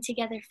is working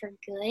together for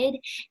good.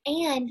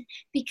 And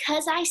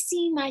because I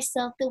see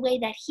myself the way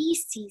that he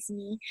sees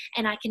me,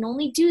 and I can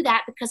only do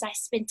that because I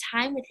spend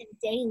time with him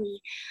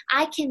daily,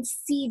 I can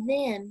see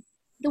them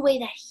the way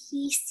that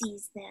he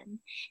sees them.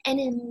 And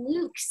in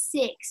Luke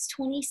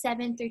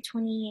 6:27 through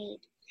 28,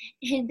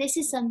 And this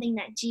is something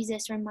that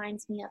Jesus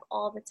reminds me of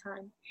all the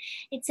time.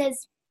 It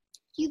says,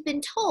 "You've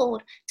been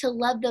told to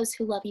love those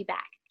who love you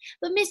back."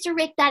 But Mr.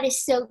 Rick, that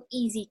is so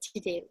easy to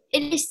do.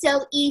 It is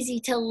so easy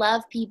to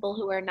love people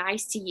who are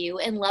nice to you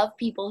and love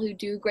people who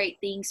do great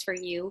things for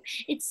you.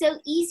 It's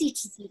so easy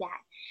to do that.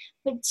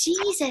 But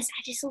Jesus,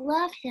 I just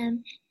love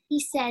him.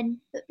 He said,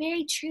 "But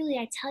very truly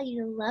I tell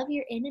you to love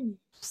your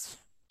enemies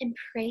and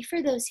pray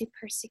for those who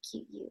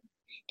persecute you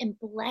and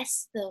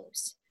bless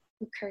those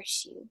who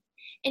curse you."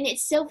 And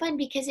it's so fun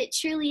because it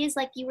truly is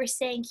like you were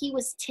saying, he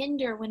was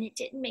tender when it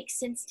didn't make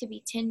sense to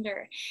be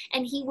tender.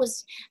 And he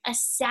was a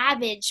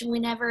savage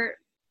whenever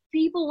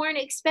people weren't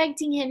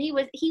expecting him. He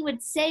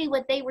would say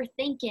what they were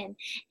thinking.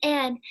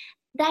 And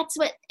that's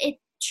what it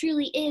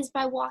truly is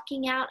by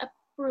walking out a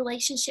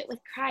relationship with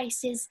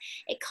Christ, is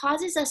it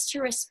causes us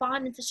to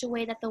respond in such a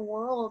way that the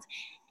world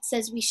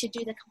says we should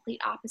do the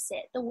complete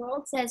opposite. The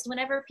world says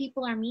whenever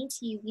people are mean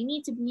to you, you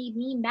need to be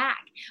mean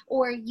back,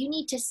 or you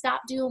need to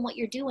stop doing what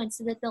you're doing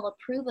so that they'll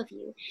approve of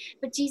you.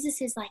 But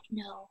Jesus is like,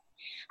 no.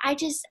 I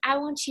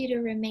want you to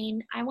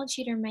remain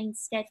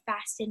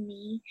steadfast in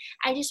me.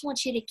 I just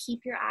want you to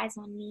keep your eyes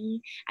on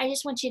me. I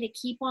just want you to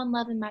keep on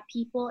loving my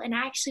people, and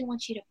I actually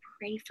want you to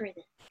pray for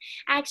them.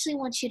 I actually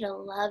want you to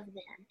love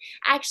them.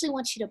 I actually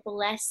want you to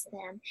bless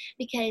them,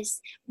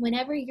 because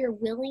whenever you're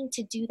willing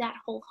to do that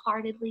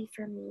wholeheartedly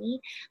for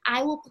me,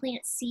 I will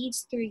plant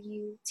seeds through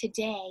you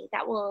today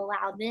that will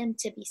allow them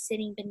to be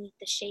sitting beneath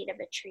the shade of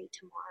a tree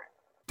tomorrow.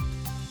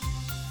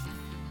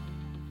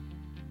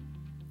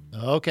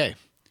 Okay.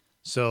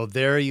 So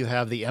there you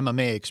have the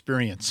MMA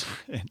experience.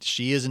 And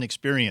she is an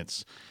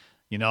experience.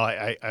 You know,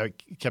 I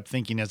kept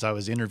thinking as I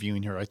was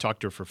interviewing her, I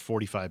talked to her for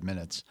 45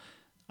 minutes.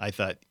 I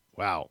thought,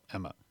 wow,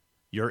 Emma,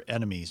 your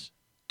enemies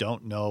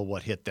don't know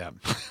what hit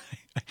them.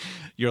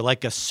 You're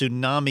like a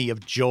tsunami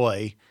of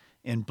joy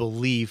and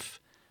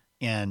belief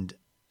and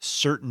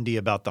certainty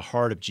about the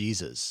heart of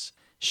Jesus.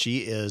 She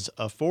is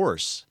a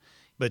force,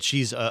 but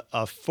she's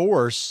a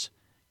force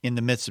in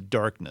the midst of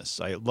darkness.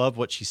 I love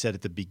what she said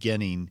at the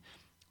beginning,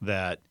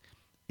 that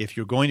if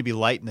you're going to be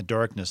light in the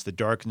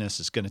darkness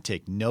is going to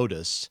take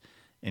notice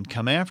and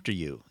come after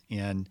you.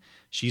 And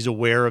she's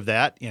aware of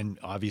that. And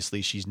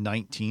obviously she's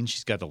 19.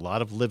 She's got a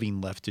lot of living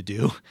left to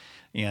do.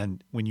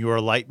 And when you are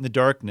light in the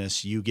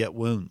darkness, you get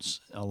wounds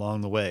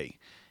along the way.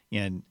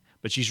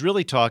 But she's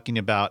really talking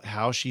about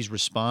how she's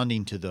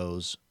responding to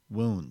those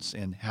wounds,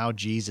 and how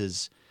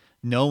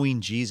knowing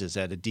Jesus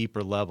at a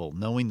deeper level,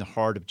 knowing the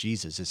heart of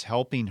Jesus, is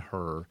helping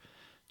her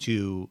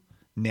to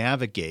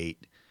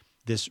navigate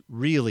this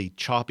really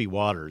choppy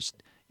waters.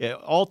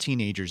 All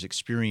teenagers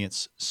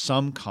experience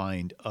some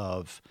kind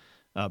of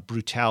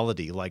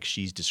brutality like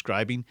she's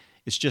describing.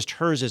 It's just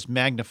hers is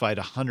magnified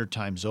 100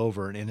 times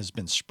over and has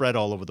been spread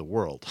all over the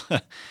world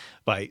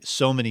by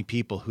so many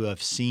people who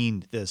have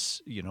seen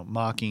this,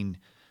 mocking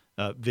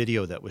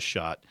video that was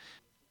shot.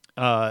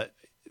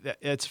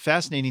 It's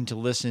fascinating to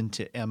listen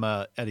to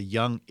Emma at a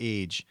young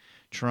age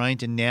trying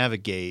to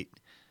navigate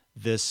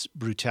this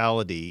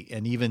brutality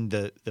and even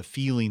the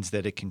feelings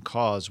that it can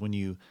cause when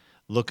you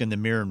look in the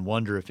mirror and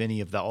wonder if any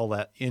of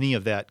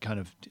that kind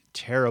of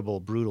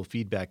terrible, brutal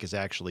feedback is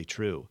actually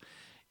true.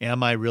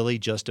 Am I really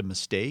just a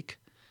mistake?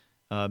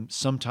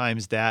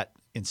 Sometimes that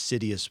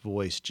insidious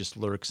voice just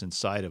lurks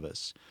inside of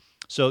us.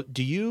 So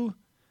do you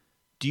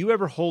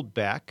ever hold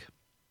back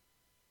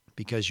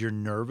because you're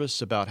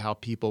nervous about how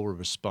people will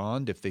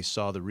respond if they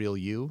saw the real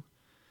you?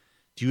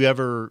 Do you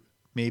ever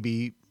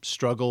maybe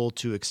struggle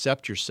to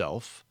accept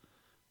yourself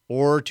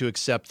or to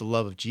accept the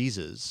love of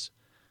Jesus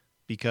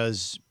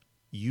because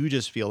you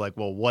just feel like,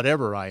 well,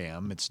 whatever I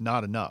am, it's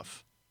not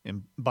enough?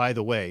 And by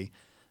the way,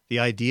 the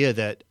idea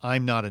that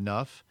I'm not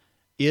enough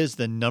is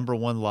the number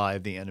one lie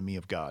of the enemy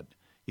of God.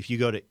 If you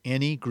go to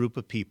any group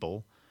of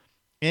people,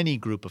 any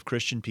group of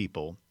Christian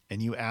people,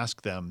 and you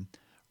ask them,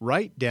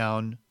 write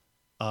down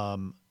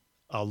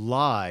a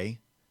lie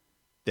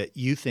that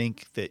you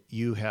think that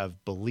you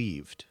have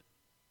believed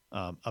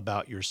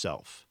about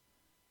yourself.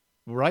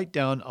 Write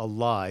down a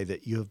lie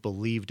that you have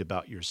believed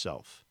about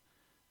yourself.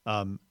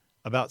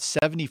 About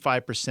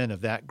 75%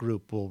 of that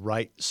group will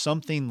write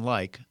something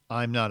like,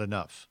 I'm not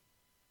enough.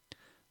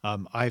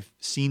 I've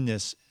seen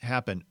this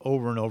happen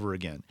over and over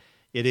again.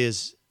 It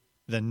is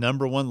the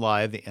number one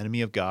lie of the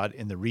enemy of God,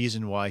 and the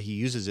reason why he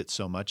uses it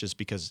so much is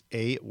because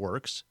A, it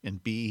works,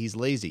 and B, he's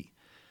lazy.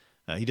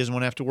 He doesn't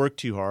want to have to work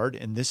too hard,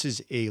 and this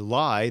is a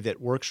lie that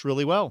works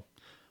really well.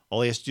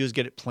 All he has to do is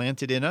get it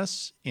planted in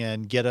us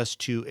and get us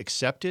to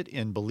accept it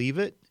and believe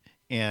it,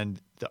 and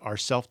our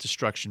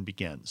self-destruction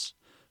begins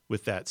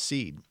with that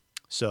seed.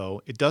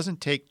 So it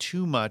doesn't take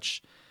too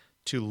much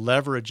to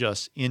leverage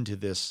us into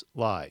this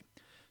lie.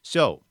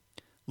 So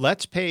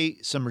let's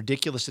pay some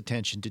ridiculous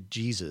attention to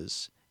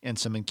Jesus and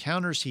some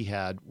encounters he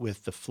had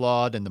with the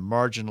flawed and the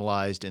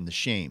marginalized and the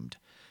shamed.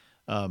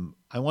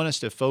 I want us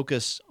to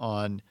focus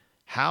on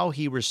how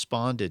he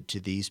responded to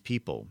these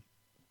people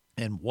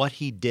and what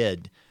he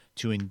did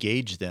to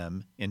engage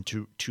them and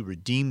to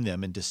redeem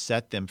them and to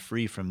set them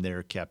free from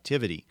their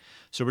captivity.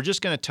 So we're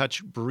just going to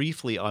touch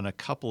briefly on a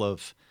couple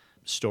of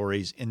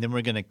stories, and then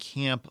we're going to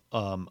camp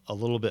a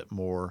little bit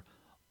more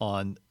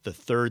on the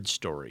third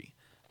story.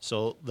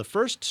 So the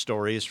first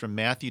story is from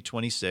Matthew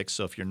 26.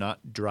 So if you're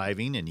not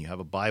driving and you have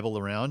a Bible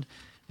around,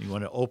 and you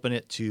want to open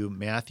it to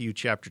Matthew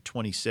chapter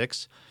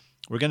 26.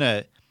 We're going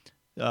to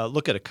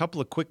look at a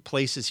couple of quick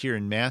places here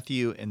in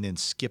Matthew and then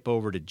skip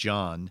over to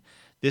John.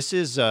 This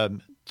is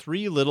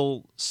 3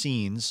 little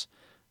scenes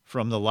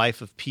from the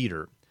life of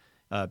Peter.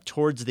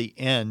 Towards the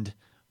end,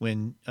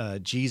 when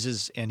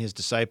Jesus and his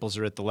disciples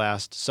are at the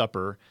Last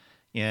Supper,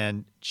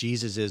 and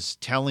Jesus is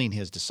telling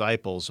his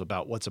disciples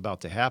about what's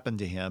about to happen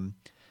to him.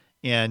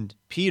 And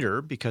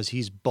Peter, because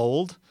he's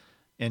bold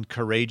and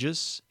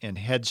courageous and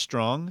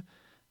headstrong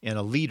and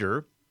a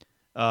leader,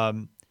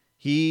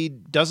 he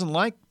doesn't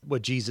like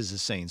what Jesus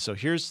is saying. So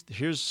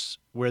here's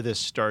where this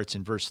starts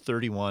in verse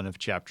 31 of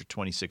chapter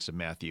 26 of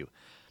Matthew.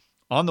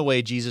 On the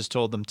way, Jesus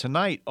told them,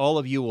 "Tonight, all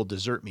of you will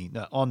desert me."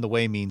 Now, on the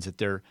way means that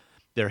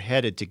they're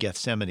headed to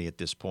Gethsemane at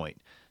this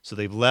point. So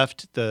they've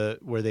left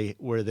where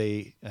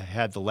they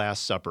had the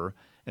Last Supper,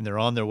 and they're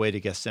on their way to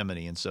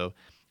Gethsemane. And so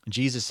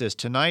Jesus says,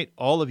 "Tonight,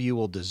 all of you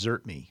will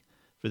desert me.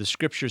 For the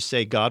scriptures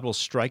say God will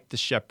strike the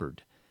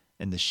shepherd,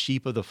 and the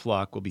sheep of the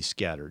flock will be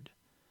scattered.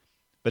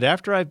 But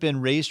after I've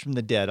been raised from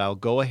the dead, I'll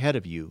go ahead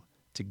of you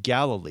to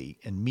Galilee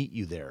and meet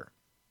you there."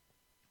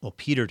 Well,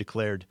 Peter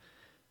declared,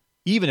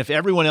 "Even if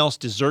everyone else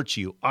deserts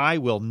you, I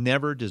will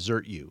never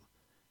desert you."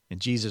 And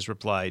Jesus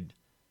replied,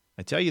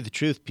 "I tell you the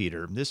truth,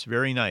 Peter, this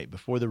very night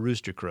before the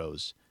rooster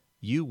crows,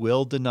 you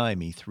will deny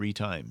me 3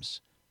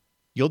 times.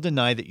 You'll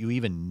deny that you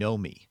even know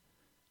me."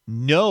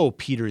 "No,"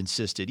 Peter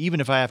insisted,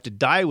 "even if I have to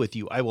die with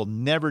you, I will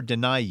never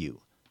deny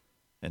you."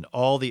 And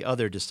all the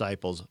other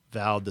disciples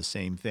vowed the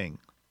same thing.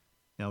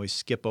 Now we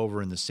skip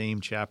over in the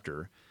same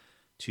chapter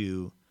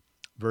to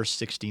verse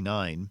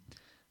 69,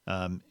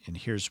 and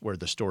here's where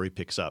the story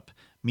picks up.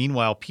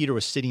 Meanwhile, Peter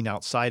was sitting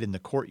outside in the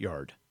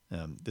courtyard.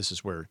 This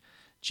is where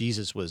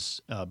Jesus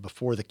was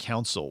before the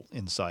council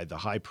inside. The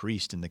high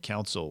priest and the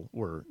council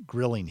were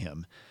grilling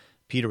him.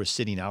 Peter was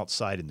sitting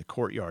outside in the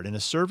courtyard, and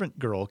a servant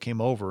girl came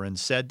over and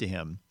said to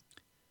him,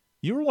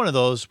 "You were one of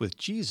those with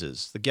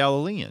Jesus, the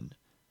Galilean."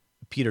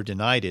 Peter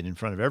denied it in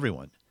front of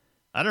everyone.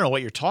 "I don't know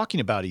what you're talking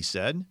about," he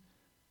said.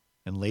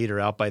 And later,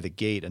 out by the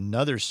gate,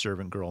 another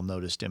servant girl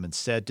noticed him and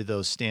said to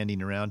those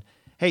standing around,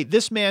 "Hey,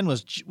 this man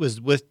was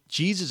with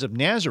Jesus of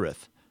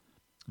Nazareth."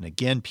 And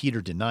again,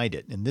 Peter denied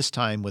it, and this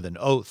time with an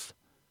oath.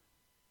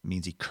 It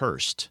means he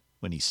cursed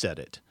when he said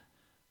it.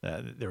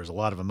 There was a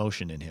lot of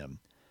emotion in him.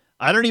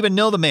 "I don't even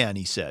know the man,"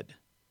 he said.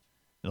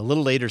 And a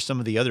little later, some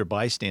of the other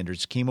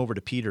bystanders came over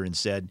to Peter and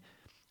said,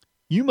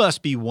 "You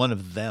must be one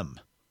of them.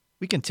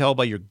 We can tell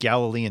by your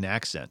Galilean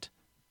accent."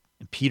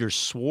 And Peter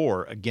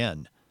swore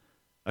again,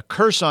 "A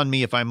curse on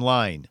me if I'm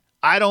lying.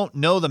 I don't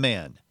know the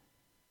man."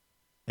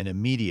 And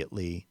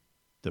immediately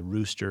the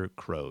rooster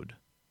crowed.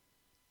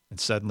 And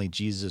suddenly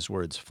Jesus'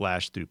 words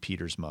flashed through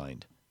Peter's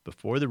mind.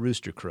 "Before the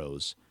rooster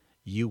crows,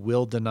 you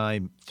will deny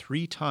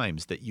 3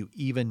 times that you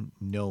even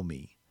know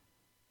me."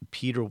 And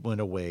Peter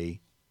went away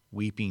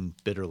weeping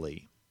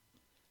bitterly.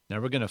 Now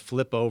we're going to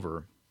flip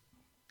over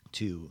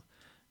to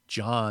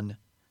John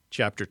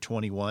chapter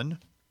 21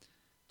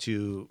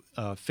 to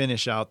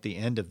finish out the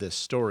end of this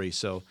story.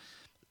 So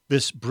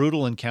this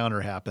brutal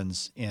encounter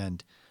happens,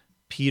 and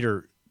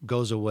Peter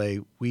goes away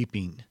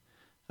weeping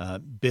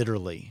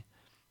bitterly.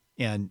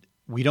 And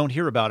we don't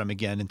hear about him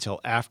again until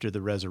after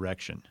the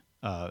resurrection.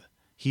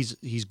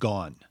 He's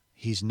gone.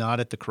 He's not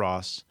at the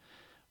cross.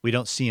 We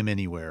don't see him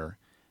anywhere.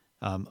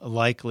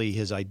 Likely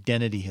his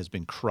identity has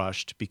been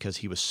crushed because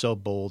he was so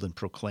bold in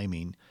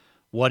proclaiming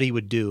what he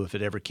would do if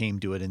it ever came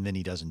to it, and then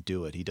he doesn't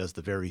do it. He does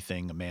the very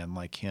thing a man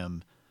like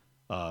him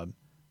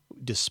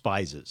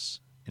despises,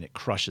 and it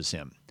crushes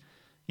him.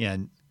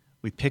 And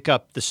we pick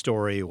up the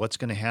story, what's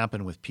going to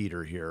happen with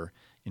Peter here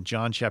in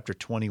John chapter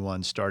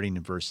 21, starting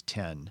in verse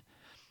 10.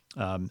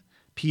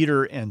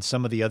 Peter and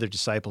some of the other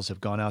disciples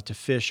have gone out to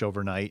fish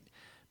overnight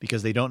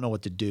because they don't know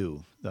what to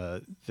do.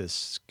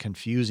 This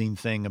confusing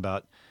thing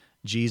about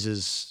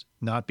Jesus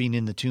not being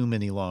in the tomb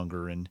any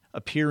longer and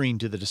appearing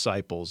to the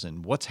disciples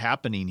and what's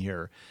happening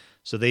here.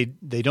 So they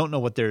don't know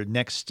what their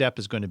next step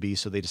is going to be,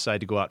 so they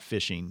decide to go out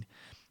fishing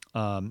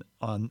on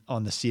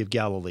the Sea of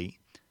Galilee.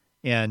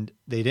 And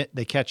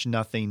they catch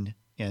nothing,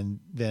 and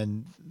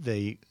then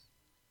they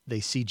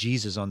see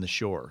Jesus on the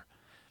shore.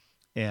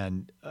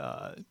 And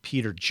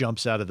Peter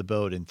jumps out of the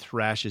boat and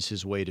thrashes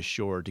his way to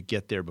shore to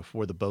get there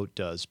before the boat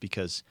does,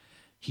 because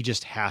he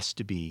just has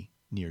to be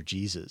near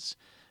Jesus.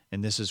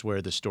 And this is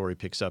where the story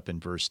picks up in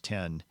verse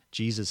 10.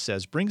 Jesus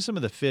says, "Bring some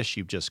of the fish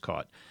you've just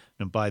caught."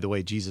 And by the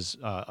way, Jesus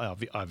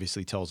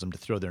obviously tells them to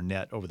throw their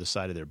net over the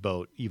side of their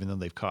boat, even though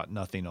they've caught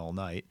nothing all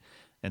night.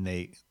 And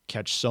they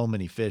catch so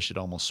many fish, it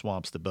almost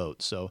swamps the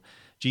boat. So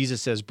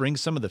Jesus says, "Bring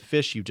some of the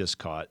fish you just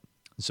caught."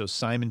 And so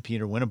Simon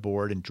Peter went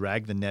aboard and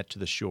dragged the net to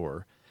the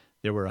shore.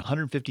 There were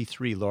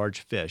 153 large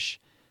fish,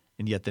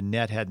 and yet the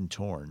net hadn't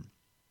torn.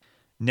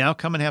 "Now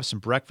come and have some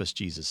breakfast,"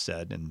 Jesus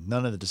said, and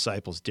none of the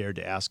disciples dared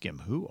to ask him,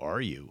 "Who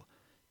are you?"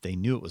 They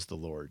knew it was the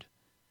Lord.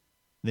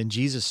 Then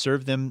Jesus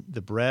served them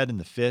the bread and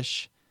the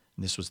fish.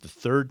 And this was the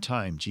third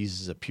time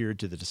Jesus appeared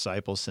to the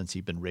disciples since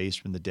he'd been raised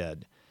from the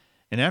dead.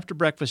 And after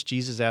breakfast,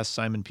 Jesus asked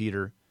Simon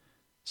Peter,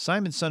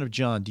 "Simon, son of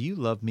John, do you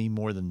love me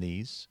more than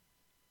these?"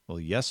 "Well,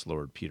 yes,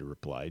 Lord," Peter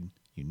replied.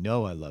 "You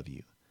know I love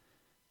you."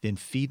 "Then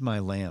feed my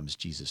lambs,"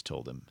 Jesus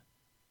told him.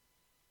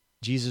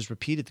 Jesus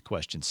repeated the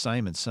question,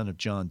 "Simon, son of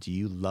John, do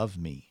you love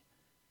me?"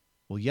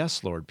 "Well,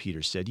 yes, Lord,"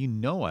 Peter said. "You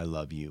know I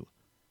love you."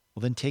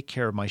 "Well, then take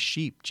care of my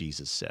sheep,"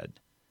 Jesus said.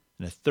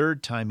 And a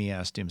third time he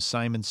asked him,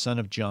 "Simon, son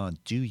of John,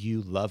 do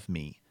you love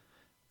me?"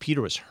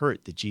 Peter was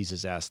hurt that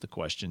Jesus asked the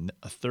question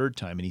a third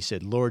time, and he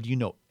said, "Lord, you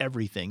know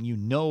everything. You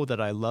know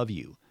that I love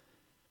you."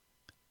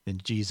 Then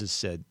Jesus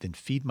said, "Then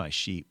feed my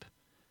sheep.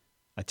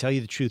 I tell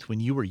you the truth, when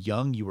you were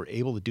young, you were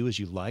able to do as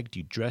you liked.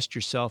 You dressed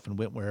yourself and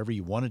went wherever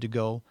you wanted to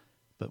go.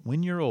 But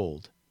when you're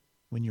old,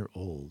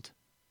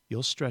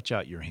 you'll stretch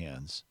out your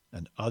hands,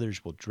 and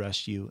others will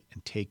dress you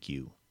and take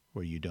you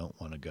where you don't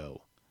want to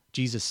go."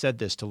 Jesus said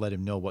this to let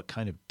him know what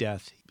kind of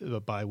death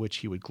by which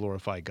he would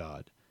glorify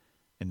God.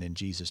 And then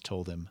Jesus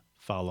told him,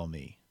 "Follow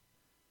me."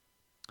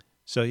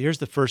 So here's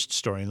the first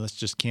story, and let's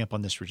just camp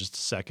on this for just a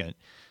second.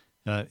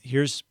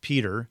 Here's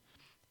Peter,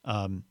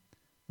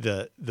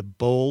 the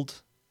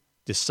bold,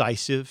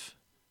 decisive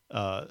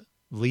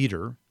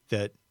leader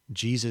that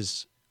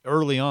Jesus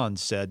early on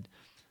said,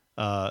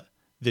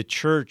 the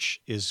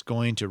church is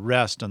going to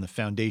rest on the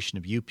foundation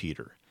of you,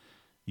 Peter.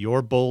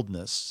 Your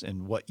boldness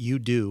and what you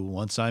do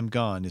once I'm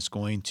gone is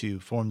going to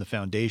form the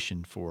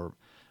foundation for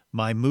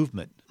my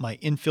movement, my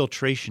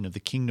infiltration of the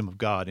kingdom of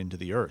God into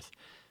the earth.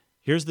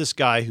 Here's this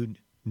guy who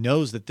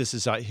knows that this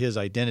is his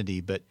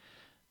identity, but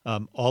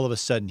all of a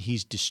sudden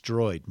he's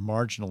destroyed,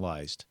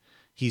 marginalized.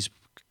 He's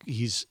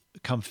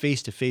come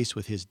face to face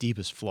with his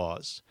deepest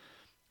flaws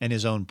and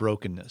his own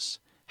brokenness.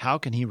 How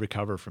can he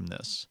recover from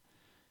this?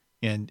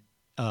 And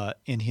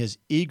in his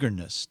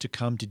eagerness to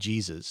come to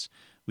Jesus,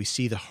 we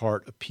see the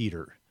heart of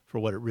Peter for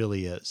what it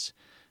really is.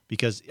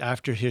 Because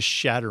after his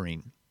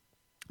shattering,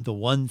 the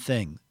one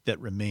thing that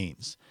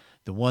remains,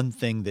 the one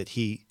thing that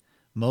he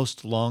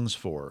most longs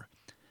for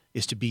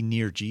is to be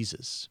near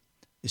Jesus,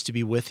 is to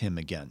be with him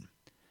again.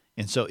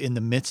 And so in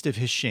the midst of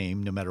his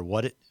shame, no matter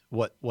what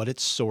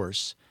its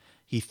source,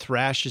 he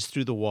thrashes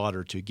through the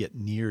water to get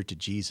near to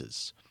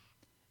Jesus.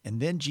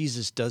 And then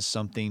Jesus does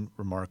something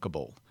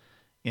remarkable.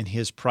 In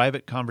his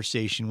private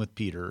conversation with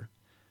Peter,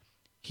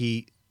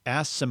 he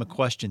asks him a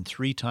question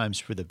 3 times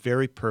for the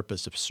very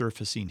purpose of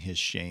surfacing his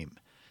shame.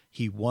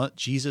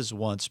 Jesus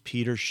wants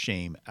Peter's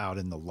shame out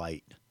in the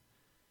light.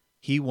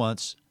 He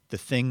wants the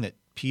thing that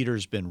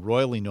Peter's been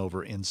roiling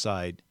over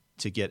inside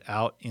to get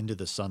out into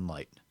the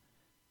sunlight.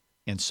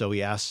 And so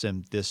he asks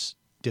him this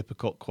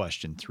difficult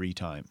question 3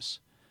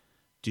 times.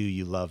 Do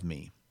you love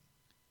me?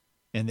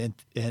 And then,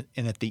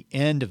 and at the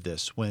end of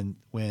this, when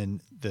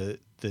the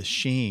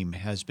shame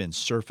has been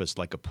surfaced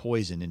like a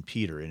poison in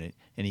Peter, and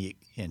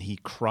he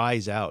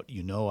cries out,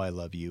 "You know I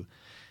love you,"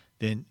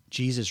 then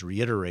Jesus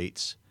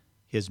reiterates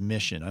his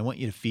mission. "I want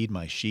you to feed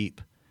my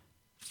sheep.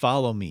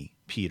 Follow me,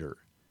 Peter."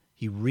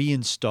 He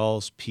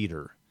reinstalls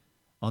Peter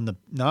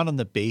not on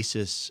the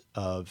basis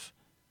of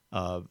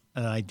an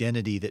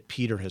identity that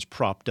Peter has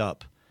propped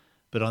up,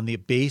 but on the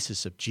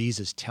basis of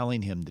Jesus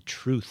telling him the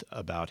truth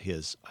about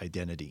his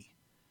identity.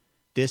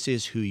 This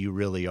is who you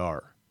really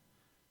are.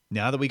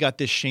 Now that we got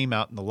this shame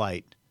out in the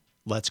light,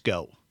 let's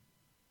go.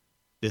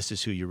 This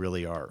is who you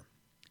really are.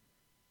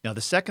 Now,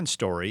 the second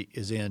story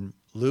is in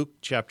Luke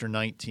chapter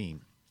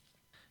 19.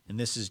 And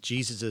this is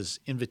Jesus'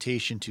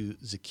 invitation to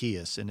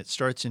Zacchaeus, and it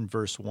starts in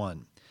verse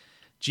 1.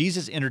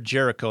 Jesus entered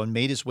Jericho and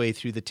made his way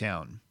through the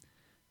town.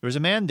 There was a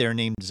man there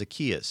named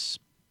Zacchaeus.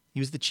 He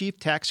was the chief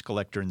tax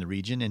collector in the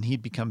region, and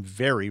he'd become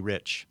very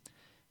rich.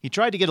 He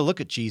tried to get a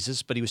look at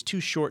Jesus, but he was too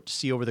short to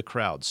see over the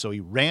crowd, so he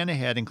ran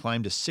ahead and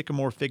climbed a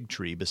sycamore fig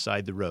tree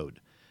beside the road,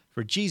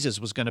 for Jesus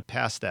was going to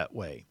pass that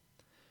way.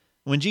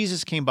 When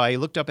Jesus came by, he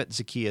looked up at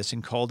Zacchaeus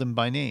and called him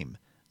by name.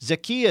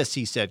 "Zacchaeus,"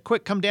 he said,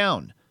 "quick, come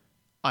down.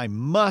 I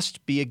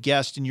must be a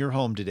guest in your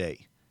home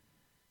today."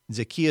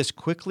 Zacchaeus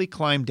quickly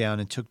climbed down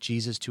and took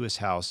Jesus to his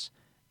house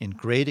in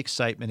great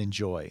excitement and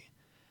joy.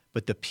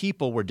 But the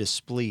people were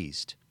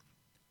displeased.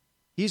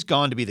 "He's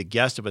gone to be the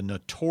guest of a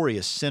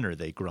notorious sinner,"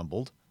 they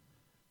grumbled.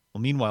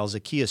 Well, meanwhile,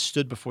 Zacchaeus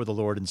stood before the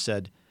Lord and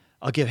said,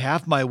 "I'll give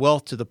half my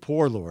wealth to the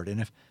poor, Lord,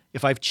 and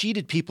if I've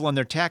cheated people on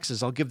their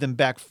taxes, I'll give them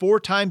back 4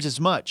 times as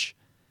much."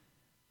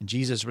 And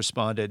Jesus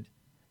responded,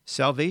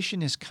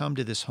 "Salvation has come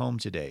to this home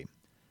today,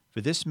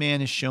 for this man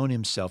has shown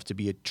himself to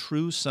be a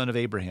true son of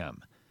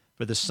Abraham,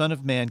 for the Son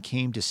of Man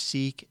came to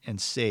seek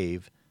and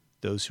save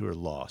those who are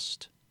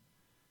lost."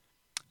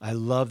 I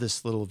love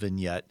this little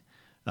vignette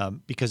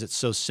because it's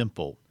so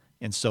simple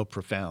and so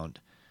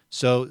profound.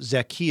 So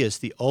Zacchaeus,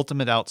 the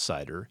ultimate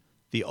outsider,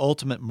 the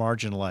ultimate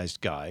marginalized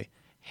guy,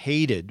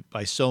 hated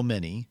by so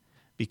many,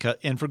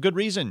 and for good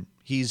reason.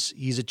 He's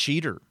a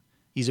cheater.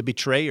 He's a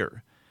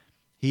betrayer.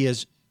 He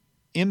has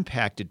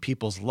impacted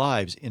people's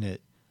lives in a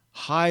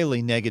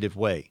highly negative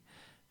way.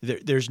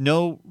 There's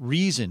no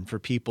reason for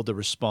people to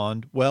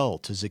respond well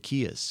to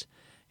Zacchaeus.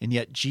 And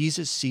yet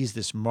Jesus sees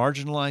this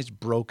marginalized,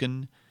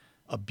 broken,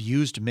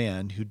 abused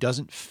man who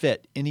doesn't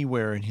fit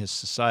anywhere in his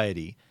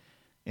society.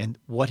 And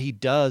what he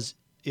does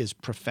is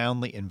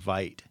profoundly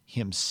invite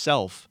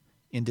himself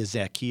into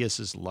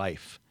Zacchaeus'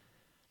 life.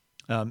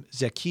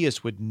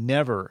 Zacchaeus would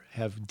never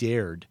have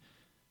dared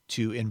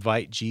to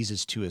invite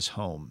Jesus to his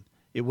home.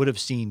 It would have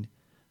seemed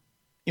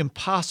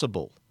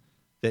impossible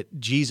that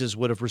Jesus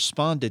would have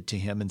responded to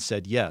him and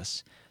said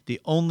yes.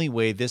 The only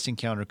way this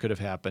encounter could have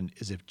happened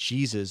is if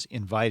Jesus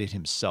invited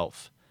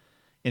himself.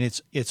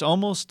 And it's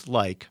almost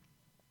like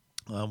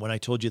when I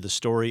told you the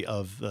story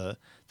of the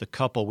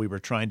couple we were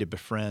trying to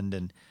befriend,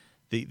 and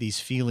these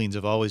feelings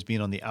of always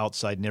being on the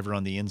outside, never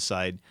on the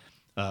inside,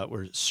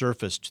 were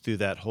surfaced through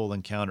that whole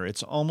encounter.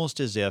 It's almost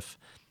as if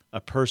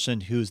a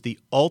person who's the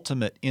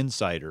ultimate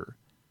insider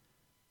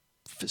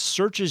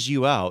searches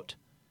you out,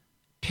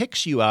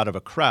 picks you out of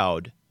a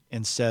crowd,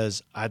 and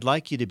says, I'd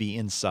like you to be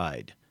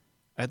inside.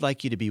 I'd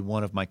like you to be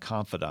one of my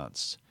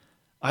confidants.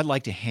 I'd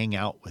like to hang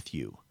out with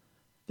you.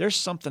 There's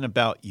something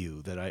about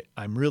you that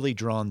I'm really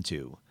drawn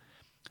to.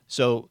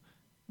 So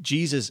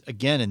Jesus,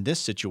 again, in this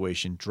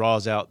situation,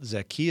 draws out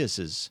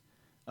Zacchaeus'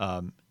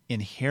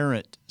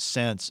 inherent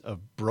sense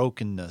of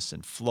brokenness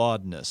and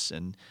flawedness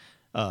and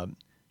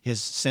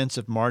his sense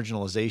of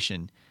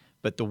marginalization.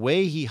 But the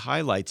way he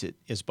highlights it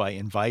is by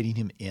inviting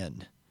him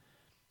in.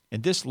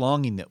 And this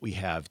longing that we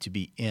have to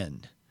be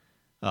in,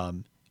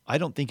 I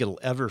don't think it'll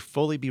ever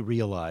fully be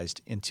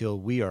realized until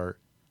we are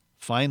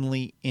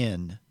finally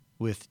in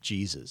with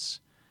Jesus.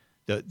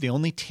 The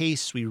only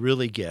tastes we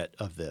really get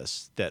of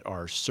this that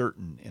are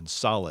certain and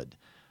solid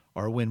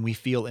are when we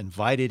feel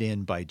invited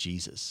in by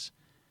Jesus.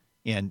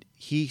 And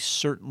he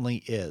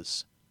certainly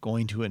is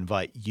going to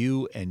invite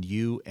you and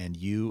you and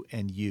you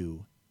and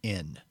you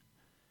in.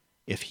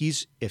 If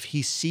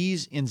he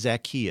sees in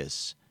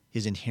Zacchaeus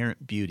his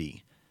inherent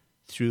beauty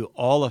through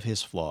all of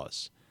his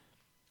flaws,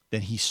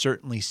 then he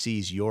certainly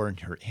sees your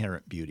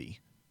inherent beauty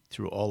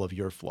through all of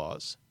your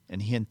flaws,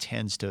 and he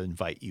intends to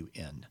invite you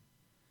in.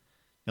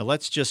 Now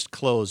let's just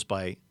close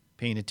by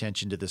paying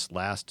attention to this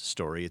last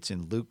story. It's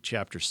in Luke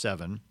chapter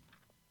 7.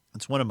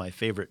 It's one of my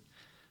favorite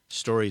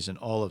stories in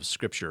all of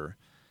Scripture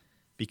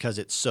because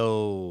it's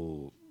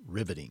so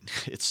riveting.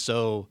 It's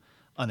so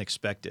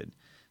unexpected.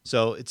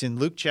 So it's in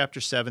Luke chapter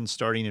 7,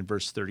 starting in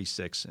verse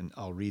 36, and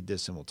I'll read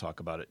this and we'll talk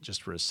about it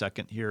just for a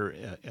second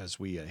here as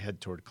we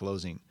head toward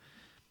closing.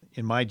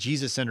 In my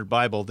Jesus-centered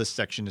Bible, this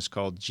section is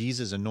called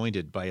Jesus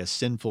Anointed by a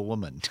Sinful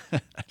Woman.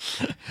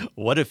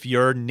 What if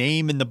your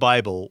name in the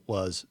Bible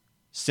was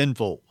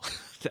sinful?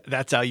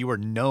 That's how you were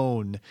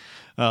known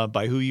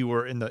by who you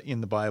were in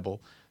the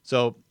Bible.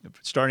 So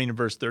starting in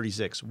verse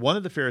 36, one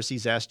of the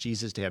Pharisees asked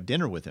Jesus to have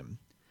dinner with him.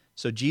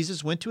 So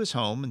Jesus went to his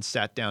home and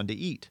sat down to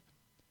eat.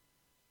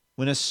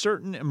 When a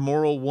certain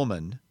immoral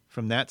woman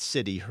from that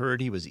city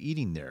heard he was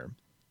eating there,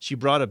 she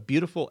brought a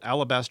beautiful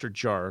alabaster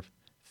jar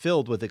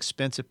filled with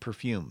expensive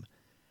perfume,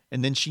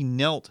 and then she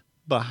knelt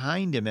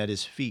behind him at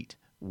his feet,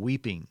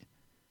 weeping.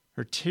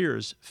 Her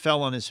tears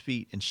fell on his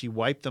feet, and she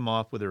wiped them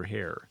off with her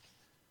hair.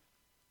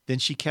 Then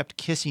she kept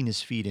kissing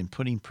his feet and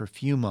putting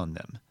perfume on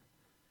them.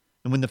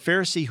 And when the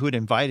Pharisee who had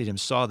invited him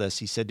saw this,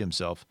 he said to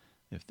himself,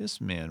 if this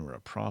man were a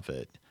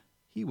prophet,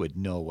 he would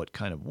know what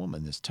kind of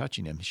woman is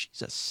touching him.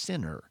 She's a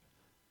sinner.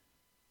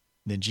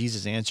 Then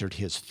Jesus answered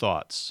his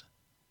thoughts.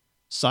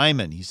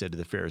 Simon, he said to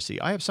the Pharisee,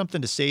 I have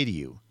something to say to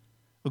you.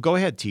 Well, go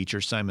ahead,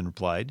 teacher, Simon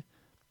replied.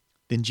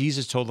 Then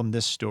Jesus told him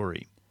this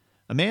story.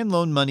 A man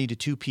loaned money to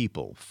two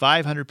people,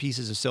 500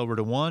 pieces of silver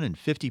to one and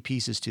 50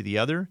 pieces to the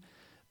other,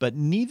 but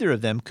neither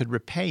of them could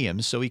repay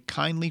him, so he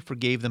kindly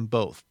forgave them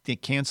both,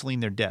 canceling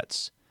their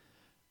debts.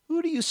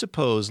 Who do you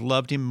suppose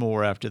loved him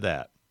more after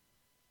that?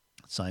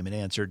 Simon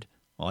answered,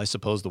 Well, I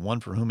suppose the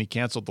one for whom he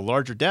canceled the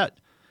larger debt.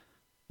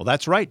 Well,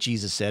 that's right,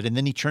 Jesus said, and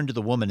then he turned to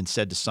the woman and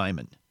said to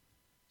Simon.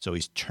 So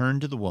he's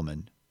turned to the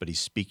woman, but he's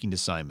speaking to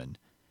Simon.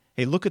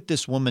 Hey, look at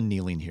this woman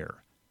kneeling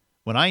here.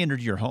 When I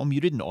entered your home,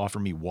 you didn't offer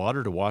me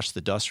water to wash the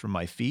dust from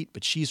my feet,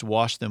 but she's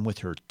washed them with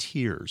her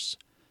tears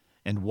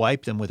and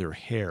wiped them with her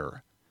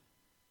hair.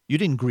 You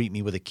didn't greet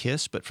me with a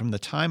kiss, but from the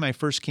time I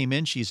first came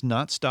in, she's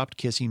not stopped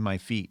kissing my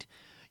feet.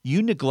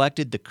 You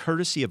neglected the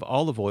courtesy of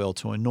olive oil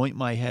to anoint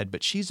my head,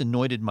 but she's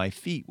anointed my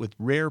feet with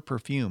rare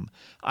perfume.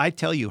 I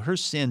tell you, her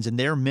sins, and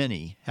they're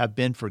many, have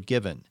been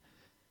forgiven.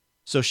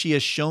 So she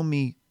has shown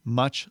me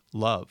much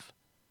love.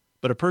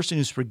 But a person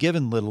who's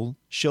forgiven little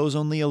shows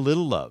only a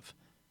little love.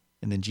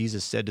 And then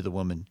Jesus said to the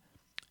woman,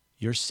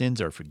 Your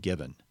sins are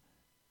forgiven.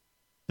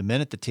 The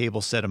men at the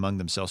table said among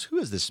themselves, Who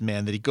is this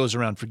man that he goes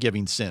around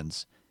forgiving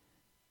sins?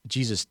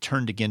 Jesus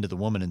turned again to the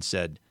woman and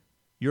said,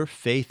 Your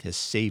faith has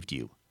saved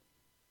you.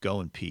 Go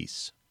in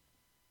peace.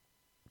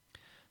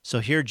 So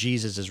here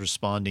Jesus is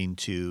responding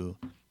to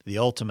the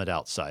ultimate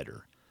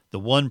outsider, the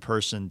one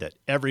person that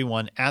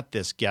everyone at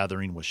this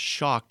gathering was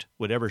shocked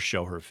would ever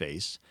show her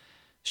face.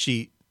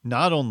 She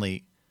not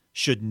only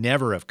should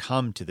never have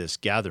come to this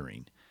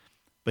gathering,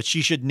 but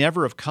she should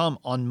never have come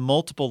on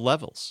multiple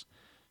levels.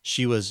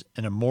 She was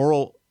an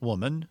immoral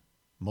woman,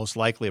 most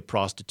likely a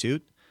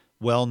prostitute,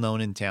 well known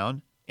in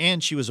town,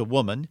 and she was a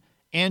woman,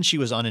 and she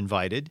was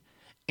uninvited,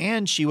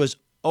 and she was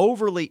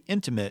overly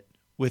intimate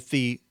with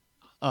the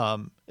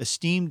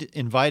esteemed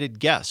invited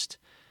guest.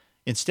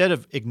 Instead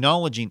of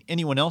acknowledging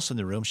anyone else in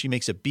the room, she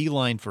makes a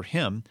beeline for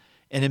him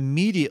and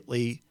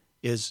immediately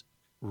is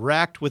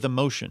racked with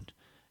emotion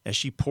as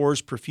she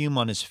pours perfume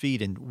on his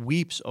feet and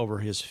weeps over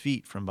his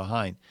feet from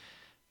behind.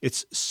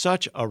 It's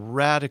such a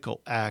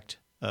radical act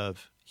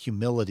of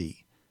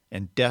humility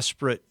and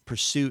desperate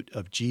pursuit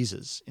of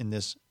Jesus in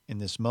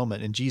this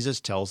moment. And Jesus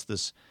tells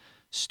this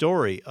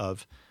story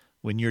of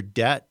when your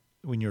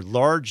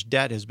large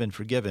debt has been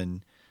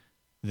forgiven,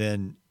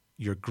 then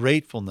your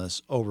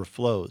gratefulness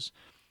overflows.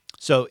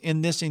 So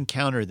in this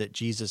encounter that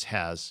Jesus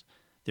has,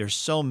 there's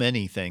so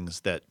many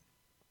things that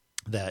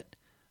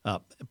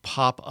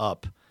pop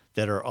up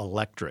that are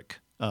electric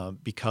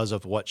because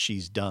of what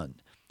she's done.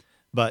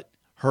 But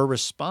his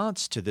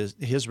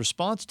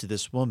response to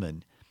this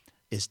woman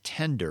is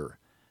tender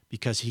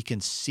because he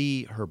can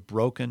see her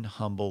broken,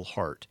 humble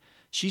heart.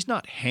 She's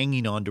not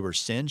hanging on to her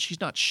sin.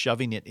 She's not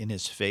shoving it in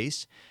his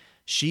face.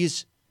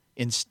 She's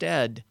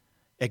instead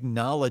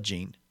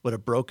acknowledging what a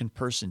broken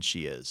person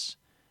she is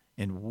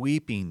and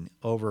weeping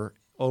over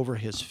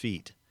his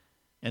feet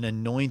and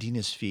anointing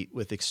his feet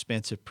with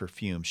expensive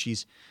perfume.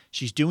 She's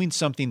doing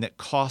something that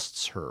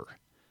costs her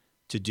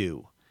to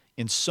do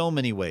in so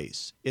many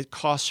ways. It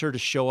costs her to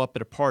show up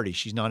at a party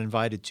she's not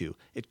invited to.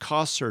 It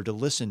costs her to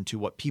listen to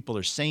what people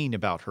are saying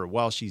about her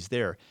while she's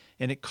there.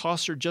 And it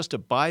costs her just to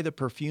buy the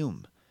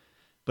perfume.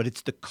 But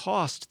it's the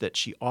cost that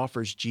she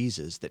offers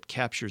Jesus that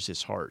captures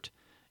his heart.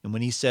 And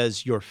when he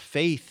says, your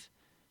faith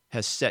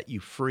has set you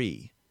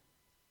free,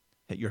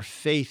 that your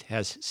faith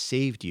has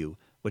saved you,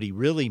 what he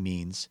really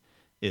means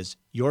is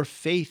your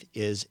faith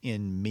is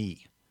in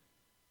me.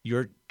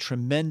 Your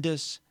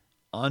tremendous,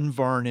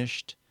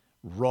 unvarnished,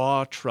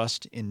 raw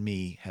trust in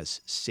me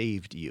has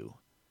saved you.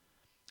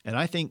 And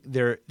I think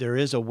there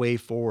is a way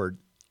forward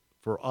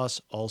for us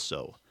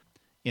also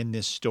in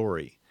this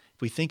story.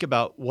 If we think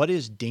about what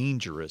is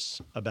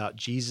dangerous about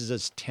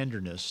Jesus'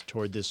 tenderness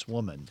toward this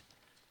woman,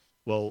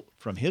 well,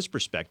 from his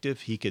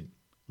perspective, he could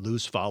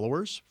lose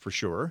followers for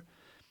sure.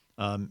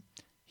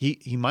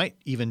 He might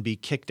even be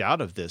kicked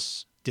out of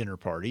this dinner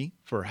party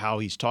for how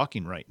he's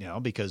talking right now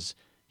because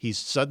he's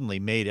suddenly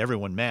made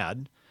everyone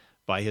mad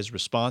by his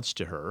response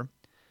to her.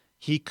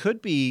 He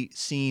could be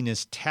seen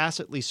as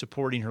tacitly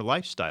supporting her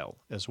lifestyle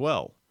as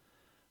well.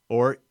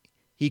 Or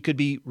he could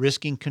be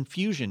risking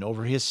confusion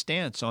over his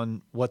stance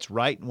on what's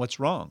right and what's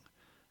wrong.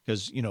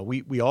 Because,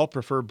 we all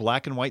prefer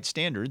black and white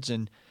standards,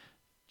 and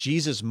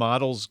Jesus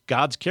models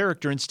God's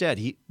character instead.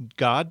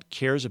 God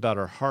cares about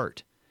our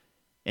heart,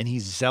 and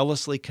he's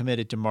zealously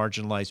committed to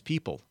marginalized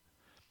people.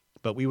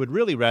 But we would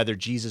really rather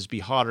Jesus be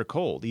hot or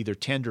cold, either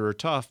tender or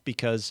tough,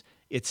 because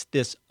it's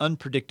this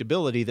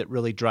unpredictability that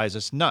really drives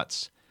us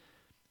nuts.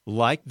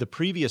 Like the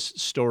previous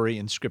story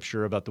in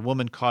Scripture about the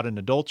woman caught in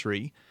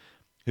adultery,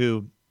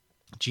 who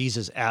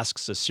Jesus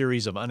asks a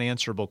series of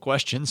unanswerable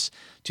questions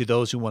to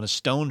those who want to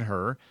stone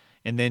her,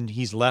 and then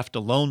he's left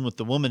alone with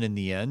the woman in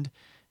the end.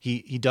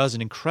 He does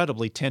an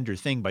incredibly tender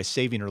thing by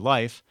saving her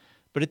life,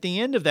 but at the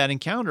end of that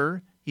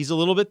encounter, he's a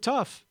little bit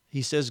tough.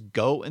 He says,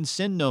 "Go and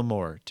sin no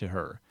more" to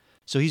her.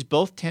 So he's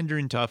both tender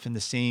and tough in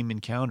the same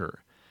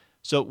encounter.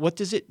 So what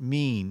does it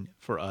mean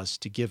for us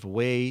to give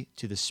way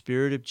to the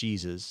Spirit of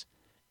Jesus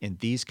in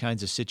these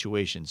kinds of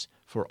situations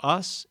for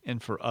us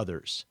and for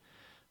others?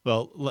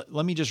 Well,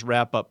 let me just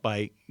wrap up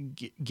by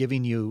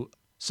giving you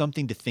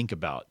something to think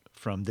about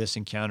from this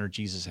encounter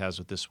Jesus has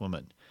with this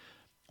woman.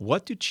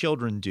 What do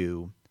children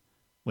do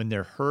when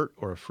they're hurt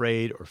or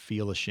afraid or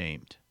feel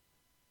ashamed?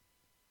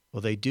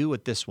 Well, they do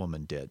what this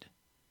woman did.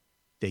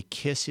 They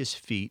kiss his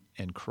feet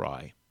and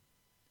cry.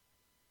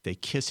 They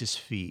kiss his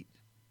feet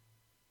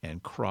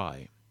and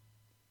cry.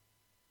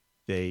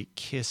 They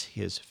kiss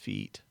his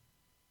feet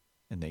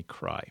and they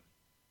cry.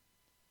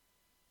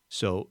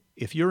 So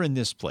if you're in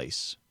this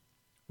place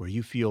where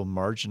you feel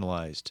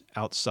marginalized,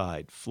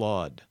 outside,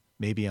 flawed,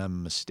 maybe I'm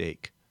a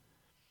mistake,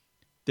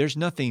 there's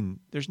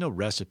no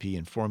recipe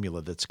and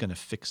formula that's going to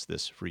fix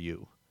this for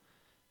you.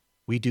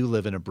 We do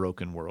live in a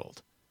broken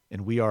world,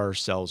 and we are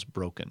ourselves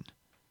broken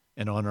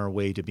and on our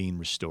way to being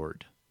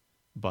restored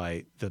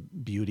by the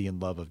beauty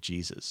and love of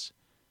Jesus.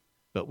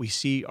 But we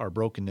see our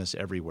brokenness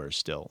everywhere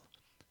still.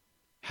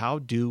 How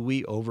do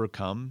we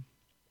overcome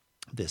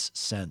this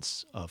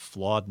sense of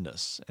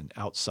flawedness and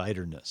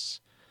outsiderness?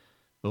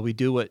 Well, we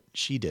do what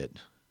she did.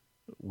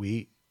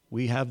 We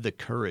have the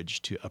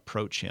courage to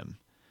approach him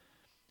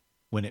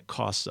when it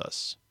costs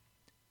us.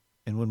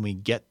 And when we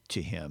get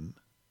to him,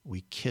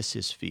 we kiss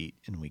his feet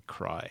and we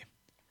cry.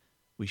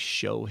 We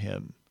show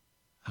him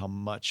how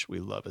much we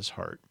love his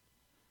heart.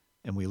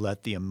 And we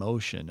let the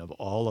emotion of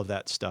all of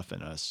that stuff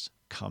in us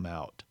come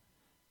out.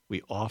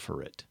 We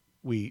offer it.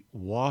 We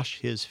wash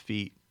his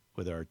feet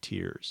with our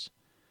tears.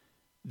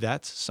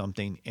 That's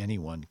something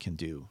anyone can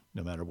do,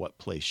 no matter what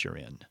place you're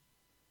in.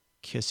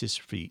 Kiss his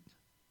feet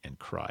and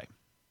cry.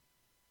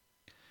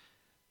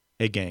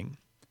 Hey, gang,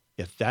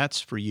 if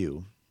that's for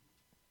you,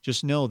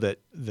 just know that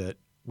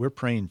we're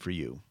praying for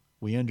you.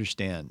 We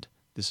understand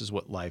this is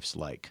what life's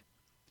like.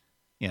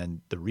 And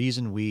the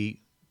reason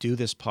we do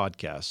this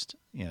podcast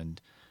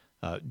and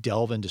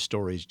delve into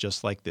stories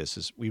just like this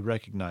is we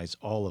recognize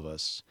all of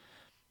us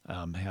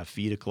have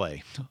feet of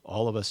clay.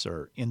 All of us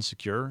are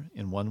insecure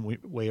in one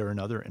way or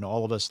another, and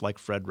all of us, like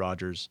Fred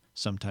Rogers,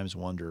 sometimes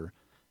wonder,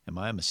 am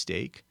I a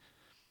mistake?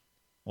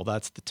 Well,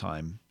 that's the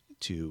time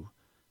to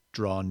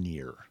draw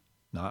near,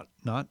 not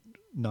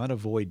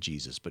avoid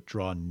Jesus, but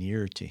draw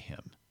near to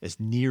him, as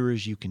near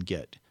as you can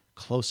get,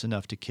 close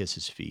enough to kiss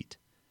his feet,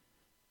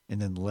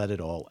 and then let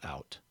it all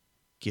out.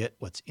 Get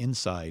what's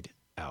inside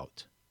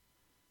out.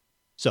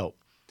 So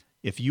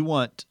if you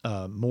want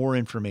more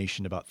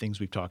information about things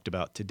we've talked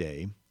about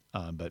today,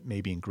 but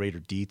maybe in greater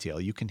detail,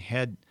 you can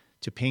head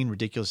to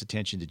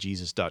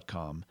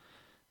payingridiculousattentiontojesus.com.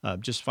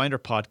 Just find our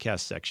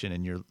podcast section,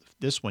 and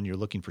this one you're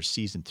looking for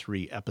season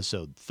 3,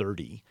 episode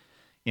 30.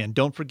 And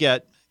don't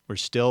forget, we're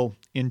still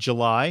in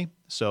July,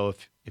 so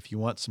if you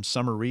want some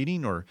summer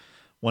reading or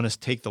want to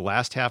take the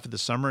last half of the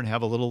summer and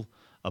have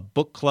a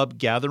book club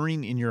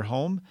gathering in your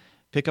home,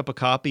 pick up a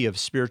copy of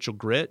Spiritual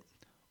Grit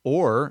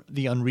or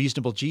The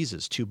Unreasonable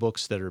Jesus, 2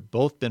 books that are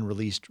both been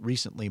released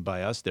recently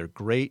by us. They're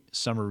great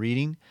summer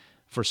reading,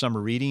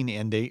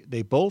 and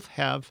they both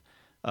have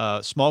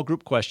small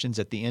group questions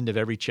at the end of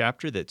every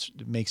chapter that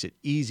makes it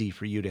easy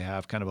for you to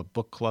have kind of a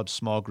book club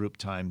small group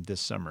time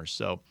this summer.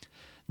 So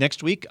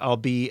next week, I'll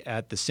be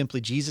at the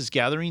Simply Jesus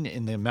gathering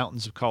in the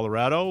mountains of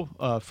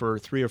Colorado for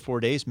 3 or 4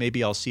 days.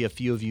 Maybe I'll see a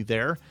few of you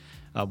there.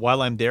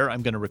 While I'm there,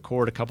 I'm going to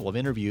record a couple of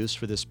interviews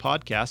for this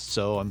podcast,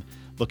 so I'm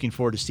looking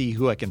forward to see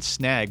who I can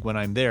snag when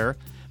I'm there,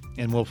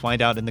 and we'll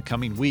find out in the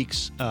coming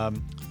weeks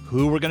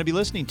who we're going to be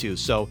listening to.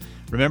 So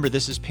remember,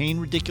 this is Paying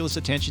Ridiculous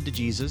Attention to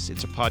Jesus.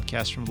 It's a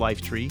podcast from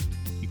Lifetree.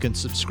 You can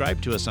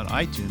subscribe to us on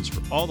iTunes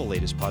for all the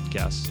latest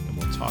podcasts, and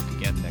we'll talk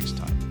again next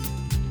time.